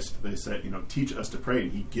Christ, they say, teach us to pray,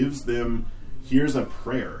 and he gives them, here's a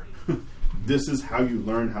prayer. This is how you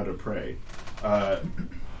learn how to pray.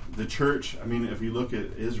 The church, I mean, if you look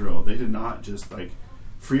at Israel, they did not just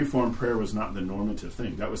free-form prayer was not the normative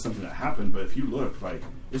thing. That was something that happened, but if you look,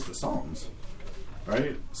 it's the Psalms,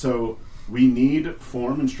 right? So we need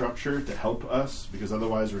form and structure to help us, because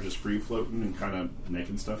otherwise we're just free-floating and kind of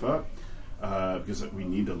making stuff up, because we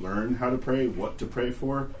need to learn how to pray, what to pray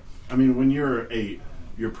for. I mean, when you're 8,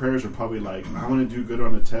 your prayers are probably like, I want to do good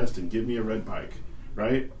on a test and give me a red bike,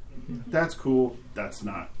 right? That's cool. That's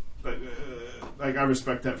not. I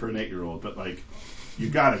respect that for an 8-year-old, but you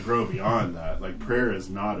got to grow beyond that. Prayer is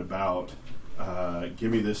not about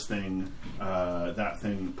give me this thing, that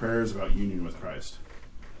thing. Prayer is about union with Christ.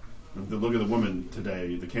 Look at the woman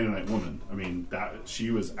today, the Canaanite woman. I mean, that she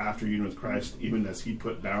was after union with Christ, even as he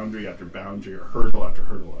put boundary after boundary, or hurdle after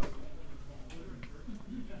hurdle up.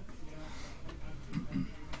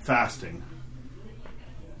 Fasting.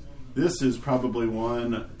 This is probably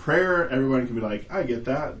one prayer. Everyone can be like, I get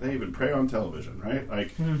that. They even pray on television, right?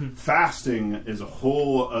 Fasting is a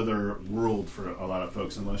whole other world for a lot of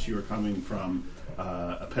folks, unless you are coming from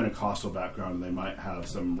a Pentecostal background. They might have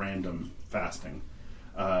some random fasting.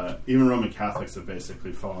 Even Roman Catholics have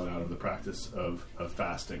basically fallen out of the practice of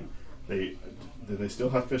fasting. Do they still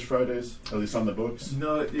have Fish Fridays, at least on the books?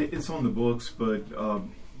 No, it's on the books, but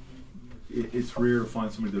it's rare to find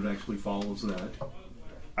somebody that actually follows that.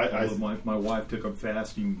 My wife took up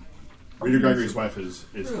fasting. Reader Gregory's wife is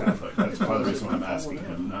Catholic. That's part of the reason why I'm asking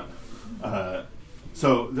him.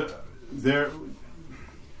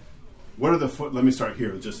 What are the? Let me start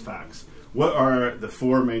here with just facts. What are the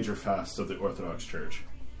 4 major fasts of the Orthodox Church?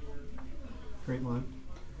 Great Lent.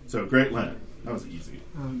 So Great Lent. That was easy.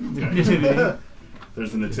 Nativity.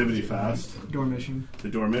 There's the Nativity fast. Dormition. The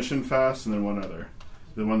Dormition fast, and then one other.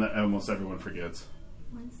 The one that almost everyone forgets.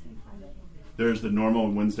 Wednesday and Friday. There's the normal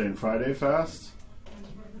Wednesday and Friday fast.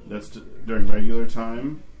 That's during regular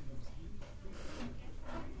time.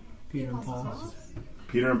 Peter and Paul.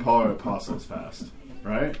 Peter and Paul are apostles fast,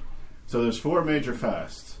 right? So there's 4 major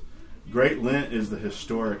fasts. Great Lent is the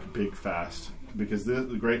historic big fast, because the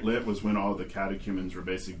Great Lent was when all the catechumens were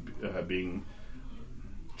basically being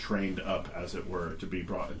trained up, as it were, to be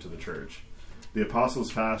brought into the church. The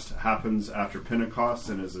Apostles' Fast happens after Pentecost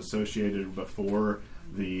and is associated before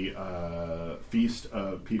the Feast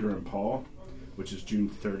of Peter and Paul, which is June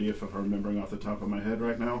 30th, if I'm remembering off the top of my head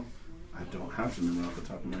right now. I don't have to remember off the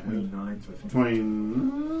top of my head. 29th, I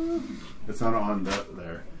think. It's not on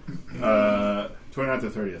there. 29th or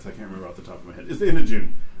 30th, I can't remember off the top of my head. It's the end of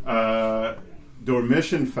June.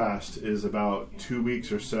 Dormition Fast is about 2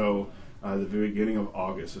 weeks or so, the beginning of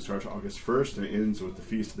August. It starts August 1st and it ends with the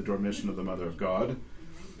Feast of the Dormition of the Mother of God.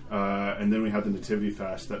 And then we have the Nativity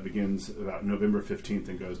Fast that begins about November 15th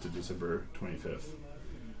and goes to December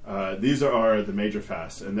 25th. These are the major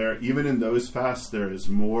fasts. And there, even in those fasts, there is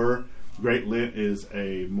more. Great Lent is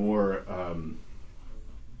a more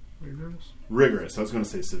rigorous. I was going to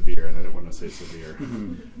say severe, and I didn't want to say severe.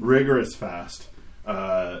 Rigorous fast.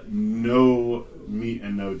 No meat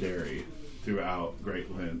and no dairy throughout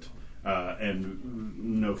Great Lent, and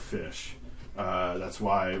no fish. That's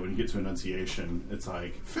why when you get to Annunciation, it's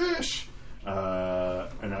like fish.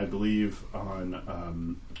 And I believe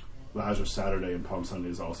on Lazarus Saturday and Palm Sunday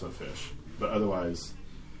is also fish. But otherwise,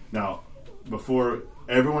 now, before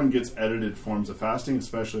everyone gets edited forms of fasting,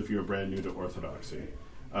 especially if you're brand new to Orthodoxy.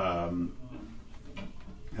 Have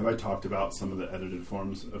I talked about some of the edited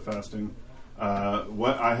forms of fasting?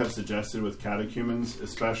 What I have suggested with catechumens,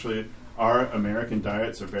 especially, our American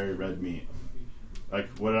diets are very red meat. Like,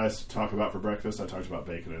 what did I talk about for breakfast? I talked about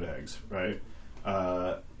bacon and eggs, right?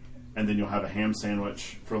 And then you'll have a ham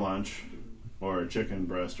sandwich for lunch, or a chicken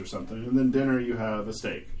breast or something. And then dinner, you have a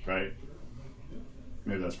steak, right?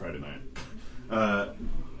 Maybe that's Friday night.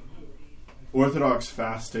 Orthodox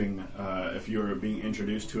fasting, if you're being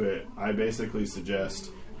introduced to it, I basically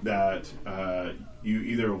suggest that you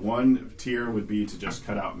either one tier would be to just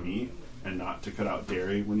cut out meat and not to cut out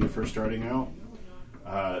dairy when you're first starting out.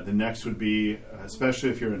 The next would be, especially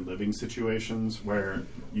if you're in living situations where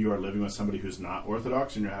you are living with somebody who's not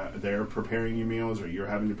Orthodox and they're preparing you meals, or you're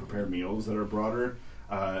having to prepare meals that are broader,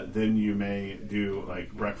 then you may do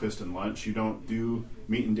like breakfast and lunch. You don't do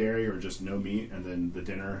meat and dairy, or just no meat, and then the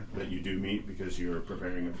dinner that you do meat because you're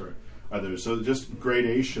preparing it for others. So just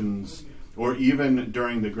gradations, or even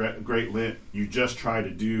during the Great Lent, you just try to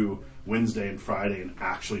do Wednesday and Friday and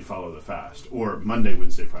actually follow the fast, or Monday,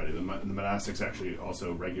 Wednesday, Friday. The monastics actually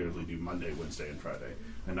also regularly do Monday, Wednesday, and Friday,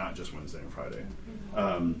 and not just Wednesday and Friday.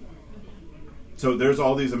 So there's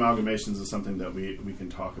all these amalgamations of something that we can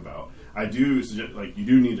talk about. I do suggest, like, you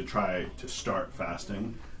do need to try to start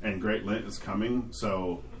fasting, and Great Lent is coming,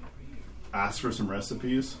 so ask for some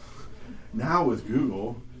recipes. Now with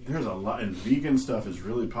Google, there's a lot, and vegan stuff is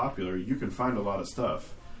really popular. You can find a lot of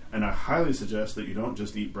stuff. And I highly suggest that you don't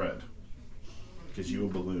just eat bread, because you will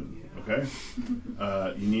balloon, okay?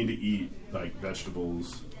 You need to eat, like,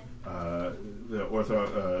 vegetables.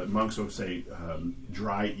 The monks will say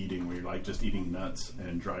dry eating, where you're, like, just eating nuts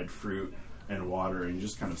and dried fruit and water, and you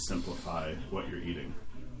just kind of simplify what you're eating.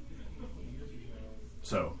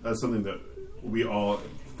 So that's something that we all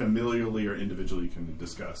familiarly or individually can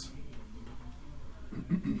discuss.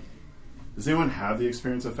 Does anyone have the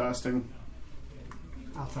experience of fasting?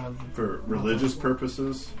 For religious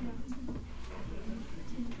purposes?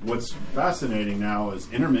 What's fascinating now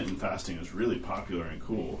is intermittent fasting is really popular and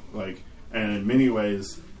cool. Like, and in many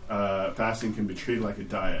ways, fasting can be treated like a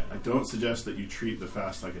diet. I don't suggest that you treat the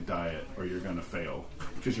fast like a diet, or you're going to fail,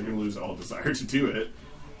 because you're going to lose all desire to do it,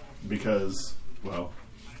 because, well,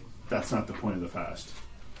 that's not the point of the fast.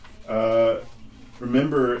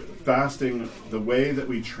 Remember, fasting, the way that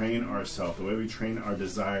we train ourselves, the way we train our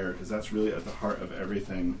desire, because that's really at the heart of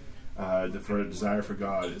everything, for a desire for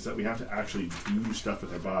God, is that we have to actually do stuff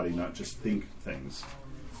with our body, not just think things.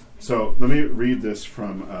 So let me read this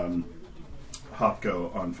from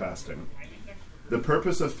Hopko on fasting. The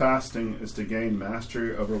purpose of fasting is to gain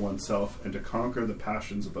mastery over oneself and to conquer the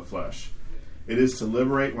passions of the flesh. It is to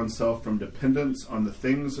liberate oneself from dependence on the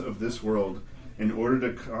things of this world in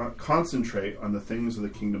order to concentrate on the things of the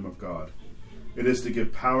kingdom of God. It is to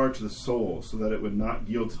give power to the soul so that it would not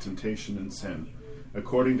yield to temptation and sin.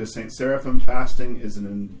 According to St. Seraphim, fasting is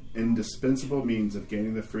an indispensable means of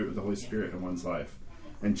gaining the fruit of the Holy Spirit in one's life.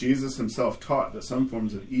 And Jesus himself taught that some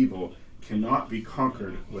forms of evil cannot be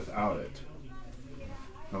conquered without it.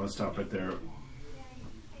 Now let's stop right there.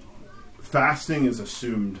 Fasting is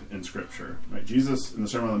assumed in Scripture, right? Jesus in the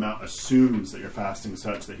Sermon on the Mount assumes that you're fasting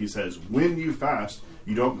such that he says, when you fast,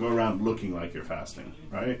 you don't go around looking like you're fasting,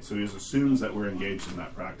 right? So he assumes that we're engaged in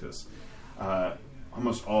that practice.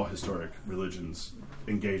 Almost all historic religions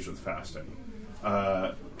engage with fasting.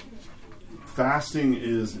 Fasting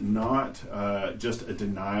is not just a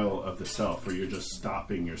denial of the self, where you're just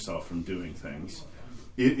stopping yourself from doing things.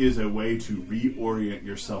 It is a way to reorient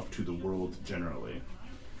yourself to the world generally.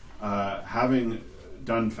 Having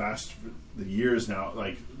done fast for the years now,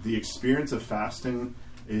 like, the experience of fasting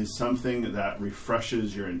is something that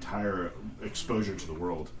refreshes your entire exposure to the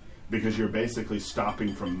world, because you're basically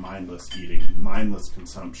stopping from mindless eating, mindless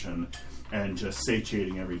consumption, and just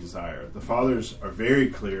satiating every desire. The fathers are very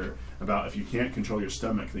clear about, if you can't control your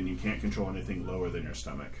stomach, then you can't control anything lower than your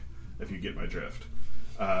stomach, if you get my drift.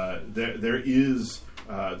 There is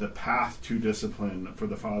the path to discipline for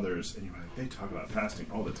the fathers, and they talk about fasting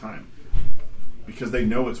all the time, because they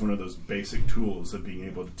know it's one of those basic tools of being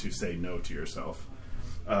able to say no to yourself.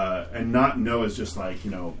 And not no as just like,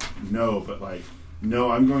 no, but like,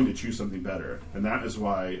 no, I'm going to choose something better. And that is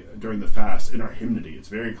why during the fast, in our hymnody, it's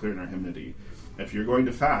very clear in our hymnody, if you're going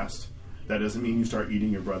to fast, that doesn't mean you start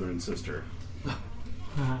eating your brother and sister.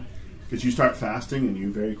 Because you start fasting and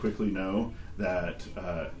you very quickly know that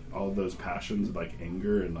all of those passions of like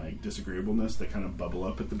anger and like disagreeableness, they kind of bubble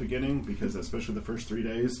up at the beginning, because especially the first 3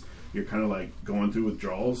 days, you're kind of like going through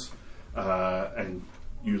withdrawals, and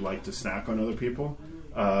you like to snack on other people.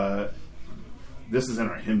 This is in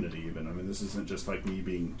our hymnody even. I mean, this isn't just like me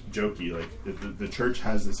being jokey. Like, the church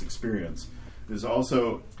has this experience. There's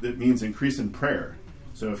also, it means increase in prayer.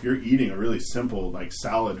 So if you're eating a really simple like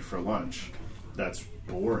salad for lunch, that's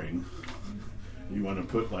boring. You want to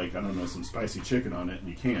put, like, I don't know, some spicy chicken on it, and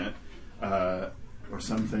you can't. Or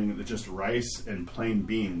something that just rice and plain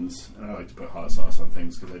beans. And I like to put hot sauce on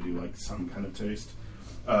things because I do like some kind of taste.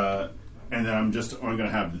 And then I'm only going to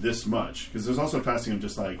have this much. Because there's also fasting of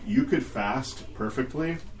just like, you could fast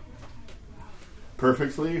perfectly,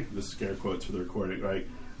 this is scare quotes for the recording, right?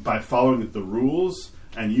 By following the rules,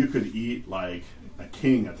 and you could eat like a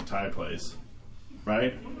king at the Thai place,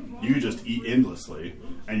 right? You just eat endlessly,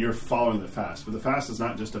 and you're following the fast. But the fast is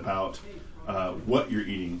not just about what you're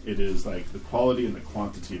eating. It is like the quality and the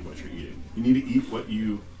quantity of what you're eating. You need to eat what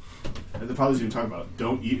you... And the Father's even talking about,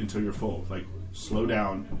 don't eat until you're full. Like, slow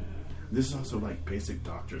down. This is also like basic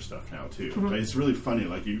doctor stuff now too. Mm-hmm. It's really funny.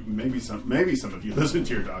 Like, you maybe some of you listen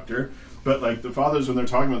to your doctor, but like the Fathers, when they're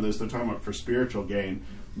talking about this, they're talking about for spiritual gain.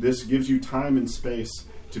 This gives you time and space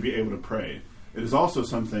to be able to pray. It is also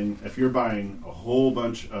something, if you're buying a whole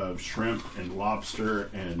bunch of shrimp and lobster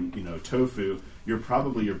and, tofu, your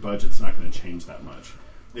budget's not going to change that much.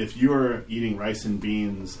 If you're eating rice and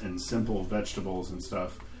beans and simple vegetables and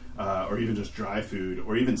stuff, or even just dry food,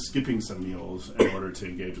 or even skipping some meals in order to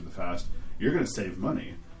engage with the fast, you're going to save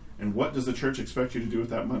money. And what does the church expect you to do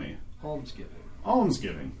with that money?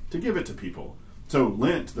 Almsgiving, to give it to people. So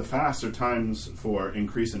Lent, the fasts are times for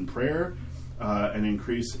increase in prayer, and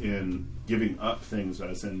increase in giving up things,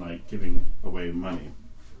 as in like giving away money.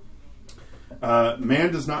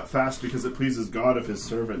 Man does not fast because it pleases God if his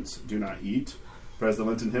servants do not eat. For as the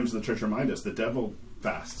Lenten hymns of the church remind us, the devil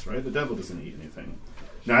fasts, right? The devil doesn't eat anything.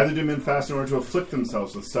 Neither do men fast in order to afflict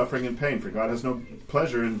themselves with suffering and pain, for God has no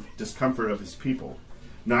pleasure in discomfort of his people.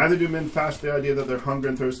 Neither do men fast the idea that their hunger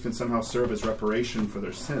and thirst can somehow serve as reparation for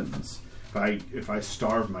their sins. If I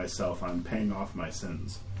starve myself, I'm paying off my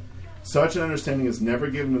sins. Such an understanding is never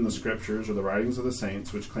given in the Scriptures or the writings of the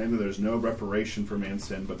saints, which claim that there is no reparation for man's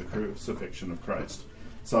sin but the crucifixion of Christ.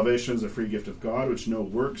 Salvation is a free gift of God, which no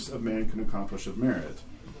works of man can accomplish of merit.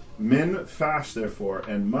 Men fast, therefore,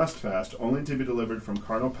 and must fast, only to be delivered from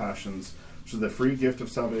carnal passions, so the free gift of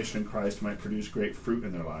salvation in Christ might produce great fruit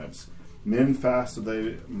in their lives. Men fast so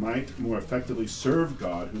they might more effectively serve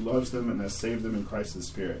God, who loves them and has saved them in Christ's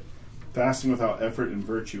Spirit. Fasting without effort and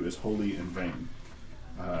virtue is wholly in vain.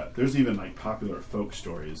 There's even like popular folk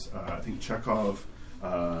stories. I think Chekhov,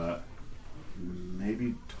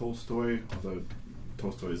 maybe Tolstoy, although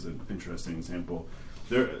Tolstoy is an interesting example.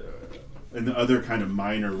 And the other kind of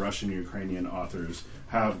minor Russian-Ukrainian authors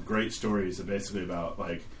have great stories basically about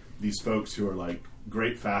like these folks who are like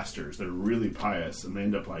great fasters that are really pious, and they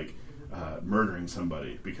end up like murdering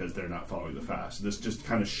somebody because they're not following the fast. This just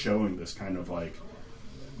kind of showing this kind of like,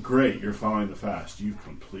 great, you're following the fast. You've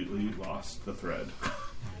completely lost the thread.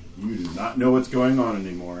 You do not know what's going on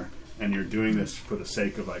anymore, and you're doing this for the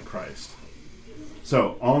sake of like Christ.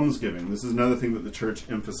 So, almsgiving. This is another thing that the church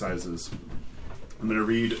emphasizes. I'm going to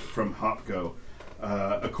read from Hopko.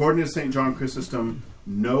 According to St. John Chrysostom,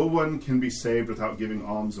 no one can be saved without giving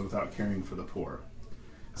alms and without caring for the poor.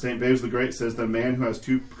 St. Babes the Great says that a man who has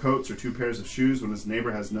 2 coats or 2 pairs of shoes when his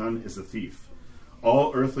neighbor has none is a thief.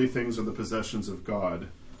 All earthly things are the possessions of God.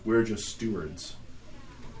 We're just stewards.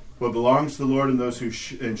 What belongs to the Lord and those who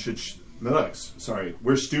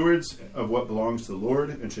we're stewards of what belongs to the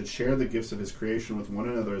Lord and should share the gifts of his creation with one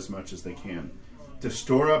another as much as they can. To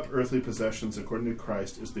store up earthly possessions according to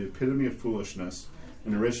Christ is the epitome of foolishness,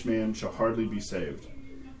 and a rich man shall hardly be saved.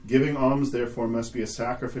 Giving alms, therefore, must be a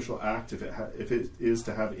sacrificial act if it is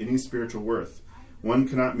to have any spiritual worth. One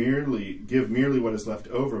cannot give merely what is left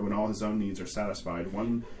over when all his own needs are satisfied.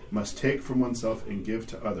 One must take from oneself and give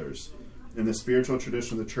to others. In the spiritual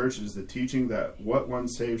tradition of the Church, it is the teaching that what one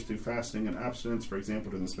saves through fasting and abstinence, for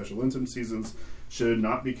example, during the special Lenten seasons, should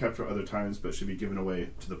not be kept for other times, but should be given away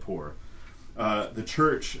to the poor. The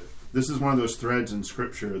Church, this is one of those threads in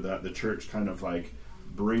Scripture that the Church kind of like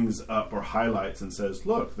brings up or highlights and says,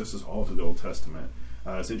 look, this is all to the Old Testament.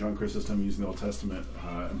 St. John Chrysostom using the Old Testament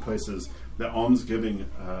in places that almsgiving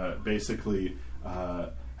basically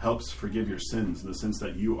helps forgive your sins, in the sense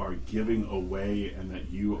that you are giving away and that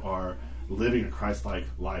you are living a Christ-like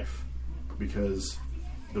life, because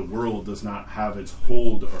the world does not have its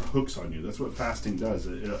hold or hooks on you. That's what fasting does.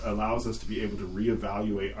 It allows us to be able to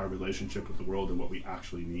reevaluate our relationship with the world and what we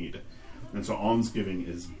actually need. And so almsgiving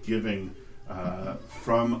is giving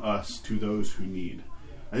from us to those who need.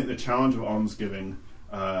 I think the challenge of almsgiving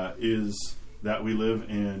is that we live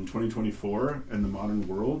in 2024 in the modern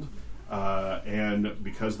world, and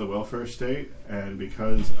because of the welfare state and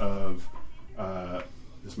because of,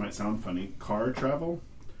 this might sound funny, car travel,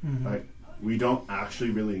 like we don't actually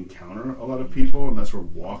really encounter a lot of people unless we're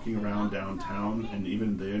walking around downtown, and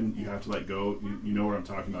even then you have to like go, you know where I'm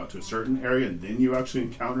talking about, to a certain area, and then you actually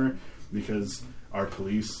encounter, because our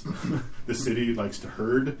police, the city likes to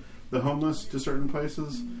herd the homeless to certain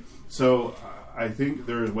places. So I think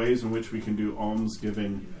there are ways in which we can do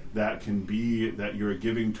almsgiving that can be that you're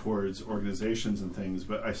giving towards organizations and things,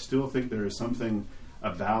 but I still think there is something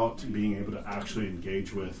about being able to actually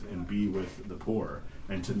engage with and be with the poor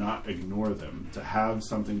and to not ignore them, to have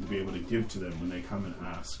something to be able to give to them when they come and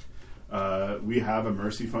ask. We have a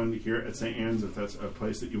mercy fund here at St. Anne's, if that's a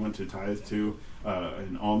place that you want to tithe to,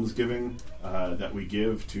 an almsgiving that we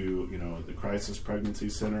give to, the Crisis Pregnancy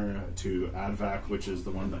Center, to ADVAC, which is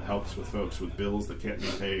the one that helps with folks with bills that can't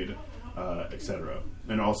be paid, etc.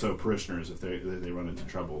 And also parishioners if they run into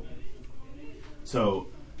trouble. So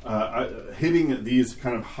hitting these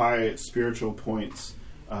kind of high spiritual points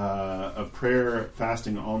of prayer,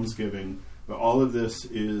 fasting, almsgiving, but all of this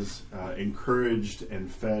is encouraged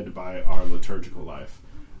and fed by our liturgical life.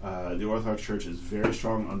 The Orthodox Church is very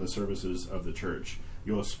strong on the services of the Church.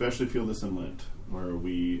 You'll especially feel this in Lent, where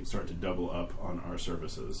we start to double up on our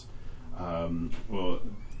services.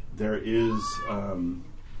 There is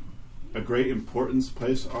a great importance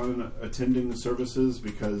placed on attending the services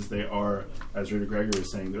because they are, as Rita Gregory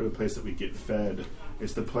is saying, they're the place that we get fed.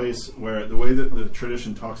 It's the place where, the way that the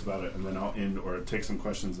tradition talks about it, and then I'll end or take some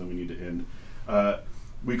questions and then we need to end.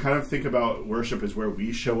 We kind of think about worship as where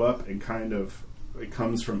we show up and kind of it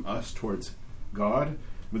comes from us towards God.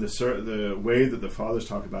 But the way that the fathers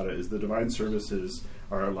talk about it is the divine services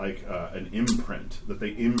are like an imprint, that they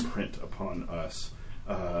imprint upon us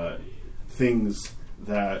things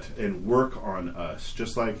that and work on us,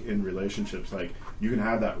 just like in relationships. Like you can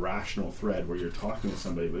have that rational thread where you're talking to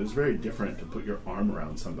somebody, but it's very different to put your arm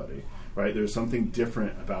around somebody, right? There's something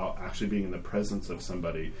different about actually being in the presence of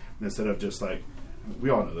somebody instead of just like, we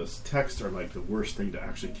all know this, texts are like the worst thing to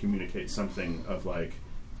actually communicate something of like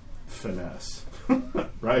finesse,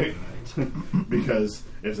 right? Because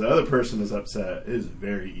if the other person is upset, it is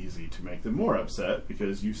very easy to make them more upset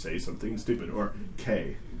because you say something stupid or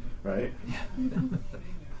K, right?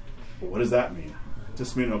 Well, what does that mean?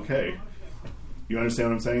 Just mean okay. You understand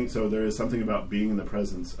what I'm saying? So there is something about being in the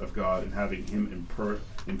presence of God and having Him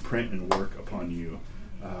imprint and work upon you.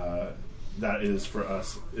 That is for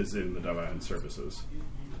us is in the divine services.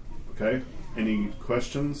 Okay? Any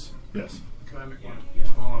questions? Yes. Can I make one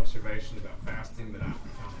small observation about fasting that I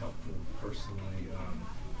found helpful personally?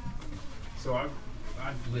 So I've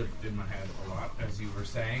lived in my head a lot, as you were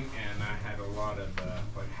saying, and I had a lot of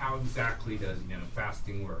like, how exactly does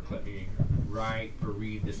fasting work? Let me write or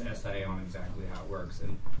read this essay on exactly how it works.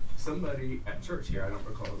 And somebody at church here, I don't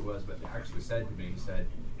recall who it was, but they actually said to me,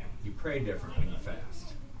 you pray different when you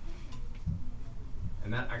fast.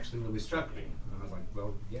 And that actually really struck me. And I was like,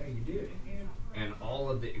 well, yeah, you do. And all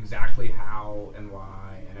of the exactly how and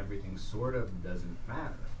why and everything sort of doesn't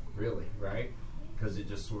matter, really, right? Because it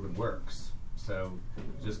just sort of works. So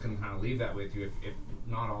just can kind of leave that with you. If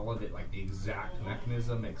not all of it, like the exact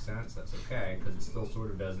mechanism makes sense, that's okay, because it still sort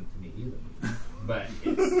of doesn't to me either. But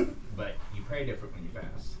you pray different when you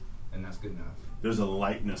fast, and that's good enough. There's a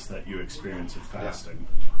lightness that you experience with fasting.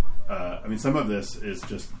 I mean, some of this is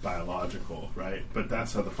just biological, right? But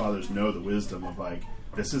that's how the fathers know the wisdom of like,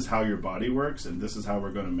 this is how your body works, and this is how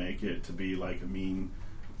we're going to make it to be like a mean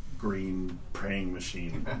green praying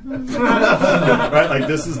machine. Right? Like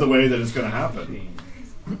this is the way that it's going to happen.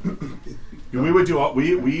 We would do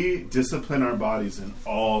we discipline our bodies in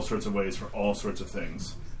all sorts of ways for all sorts of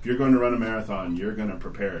things. If you're going to run a marathon, you're going to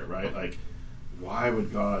prepare it, right? Like, why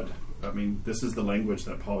would God? I mean, this is the language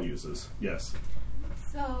that Paul uses. Yes.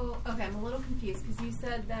 So, okay, I'm a little confused because you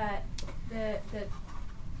said that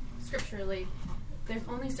scripturally there's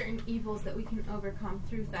only certain evils that we can overcome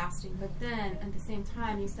through fasting, but then at the same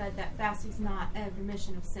time you said that fasting is not a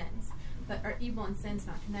remission of sins. But are evil and sins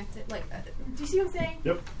not connected? Like, do you see what I'm saying?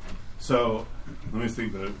 Yep. So let me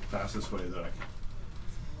think the fastest way that I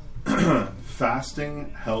can.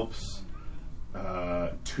 Fasting helps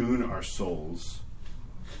tune our souls,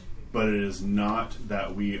 but it is not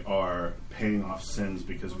that we are paying off sins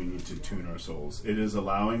because we need to tune our souls. It is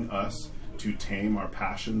allowing us to tame our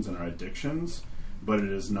passions and our addictions, but it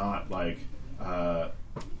is not like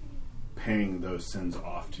paying those sins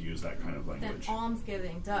off, to use that kind of language. Then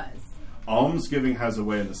almsgiving does. Almsgiving has a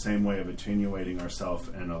way, in the same way, of attenuating ourselves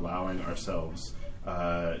and allowing ourselves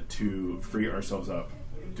to free ourselves up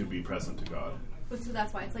to be present to God. So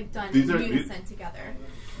that's why it's like done in unison together.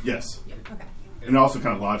 Yes. Yeah, okay. And it also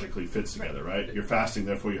kind of logically fits together, right? You're fasting,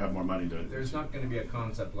 therefore you have more money to... There's not going to be a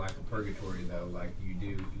concept like a purgatory, though. Like you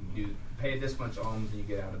do pay this much alms and you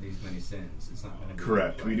get out of these many sins. It's not going to be...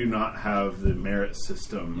 Correct. We do not have the merit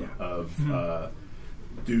system of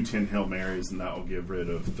do 10 Hail Marys and that will get rid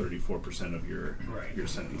of 34% of your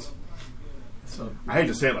sins. So I hate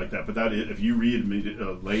to say it like that, but that is, if you read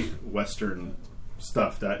late Western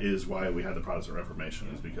stuff, that is why we had the Protestant Reformation,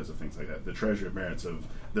 is because of things like that. The treasury of merits of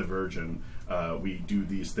the Virgin. We do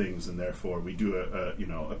these things, and therefore we do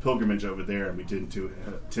a pilgrimage over there, and we did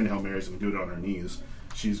 10 Hail Marys, and we do it on our knees.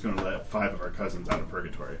 She's going to let 5 of our cousins out of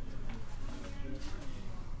purgatory.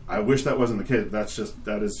 I wish that wasn't the case.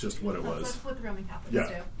 That is just what it was. That's what the Roman Catholics Yeah.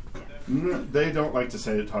 do. No, they don't like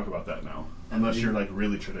to talk about that now, unless you're like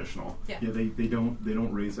really traditional. Yeah. they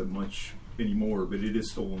don't raise it much anymore, but it is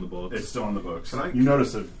still in the books. It's still in the books. Can I- You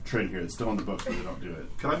notice a trend here. It's still in the books, but they don't do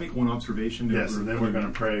it. Can I make one observation? Yes, and then we're going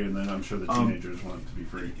to pray, and then I'm sure the teenagers want to be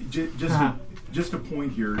free. Just a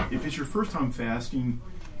point here. If it's your first time fasting,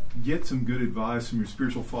 get some good advice from your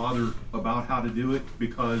spiritual father about how to do it,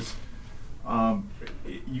 because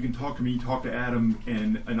you can talk to me, talk to Adam,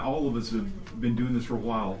 and all of us have been doing this for a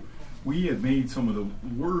while. We have made some of the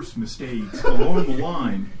worst mistakes along the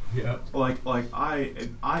line. Yeah. Like I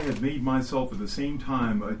have made myself at the same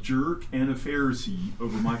time a jerk and a Pharisee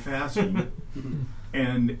over my fasting,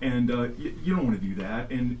 and you don't want to do that.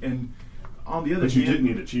 And on the other But hand, you didn't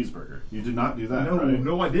eat a cheeseburger. You did not do that, right?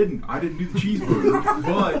 No, I didn't. I didn't do the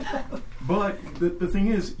cheeseburger. but the thing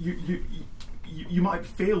is, you might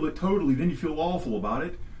fail it totally, then you feel awful about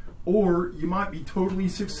it, or you might be totally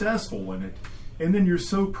successful in it, and then you're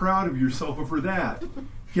so proud of yourself over that.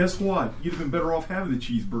 Guess what? You'd have been better off having the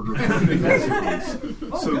cheeseburger.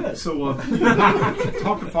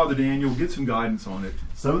 Talk to Father Daniel, get some guidance on it.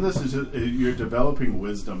 Some of this is just, you're developing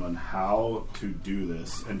wisdom on how to do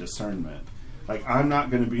this and discernment. Like, I'm not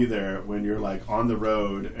going to be there when you're like on the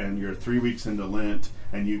road and you're 3 weeks into Lent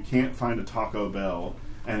and you can't find a Taco Bell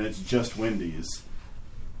and it's just Wendy's.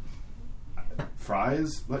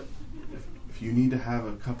 Fries? Like, if you need to have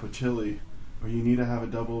a cup of chili, or you need to have a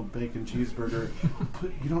double bacon cheeseburger,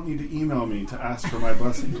 you don't need to email me to ask for my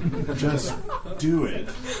blessing. Just do it,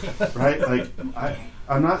 right? Like,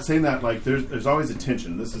 I'm not saying that, like, there's always a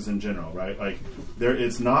tension. This is in general, right? Like,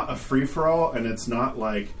 it's not a free-for-all, and it's not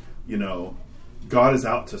like, God is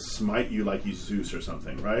out to smite you like he's Zeus or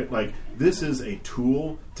something, right? Like, this is a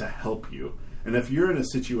tool to help you. And if you're in a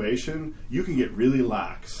situation, you can get really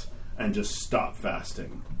lax and just stop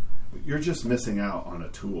fasting. You're just missing out on a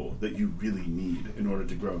tool that you really need in order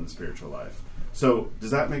to grow in the spiritual life. So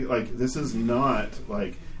does that make, like, this is not,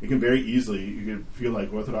 like, it can very easily, you can feel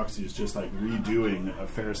like Orthodoxy is just like redoing a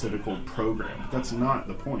Pharisaical program. But that's not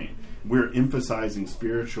the point. We're emphasizing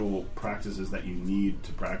spiritual practices that you need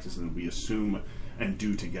to practice and we assume and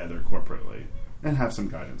do together corporately and have some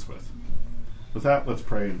guidance with. With that, let's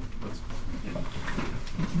pray and let's end.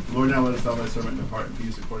 Lord, now let us tell thy servant depart in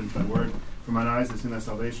peace according to thy word. For mine eyes have seen thy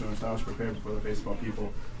salvation, which thou hast prepared before the face of all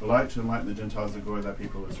people, the light to enlighten the Gentiles, the glory of thy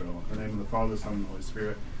people Israel. In the name of the Father, the Son, and the Holy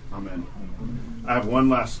Spirit. Amen. I have one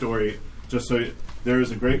last story. Just so there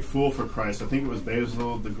is a great fool for Christ. I think it was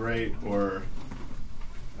Basil the Great or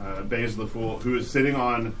Basil the Fool, who was sitting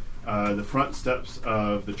on the front steps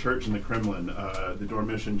of the church in the Kremlin, the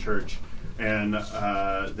Dormition Church, and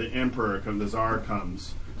the emperor, the Tsar,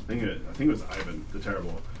 comes. I think it was Ivan the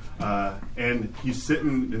Terrible. And he's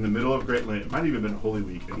sitting in the middle of Great Lent. It might even have been Holy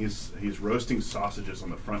Week, and he's roasting sausages on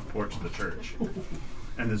the front porch of the church.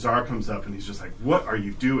 And the Tsar comes up, and he's just like, "What are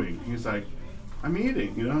you doing?" He's like, "I'm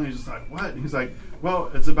eating." And he's just like, "What?" He's like,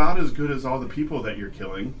 "Well, it's about as good as all the people that you're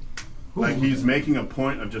killing." Like, he's making a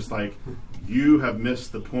point of just like, you have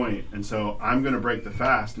missed the point, and so I'm going to break the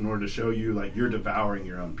fast in order to show you, like, you're devouring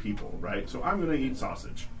your own people, right? So I'm going to eat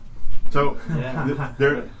sausage. So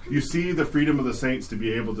there, you see the freedom of the saints to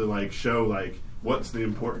be able to, like, show, like, what's the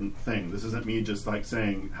important thing. This isn't me just, like,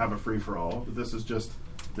 saying have a free-for-all, but this is just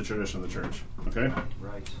the tradition of the church. Okay?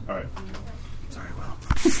 Right. All right. Sorry, well.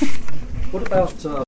 What about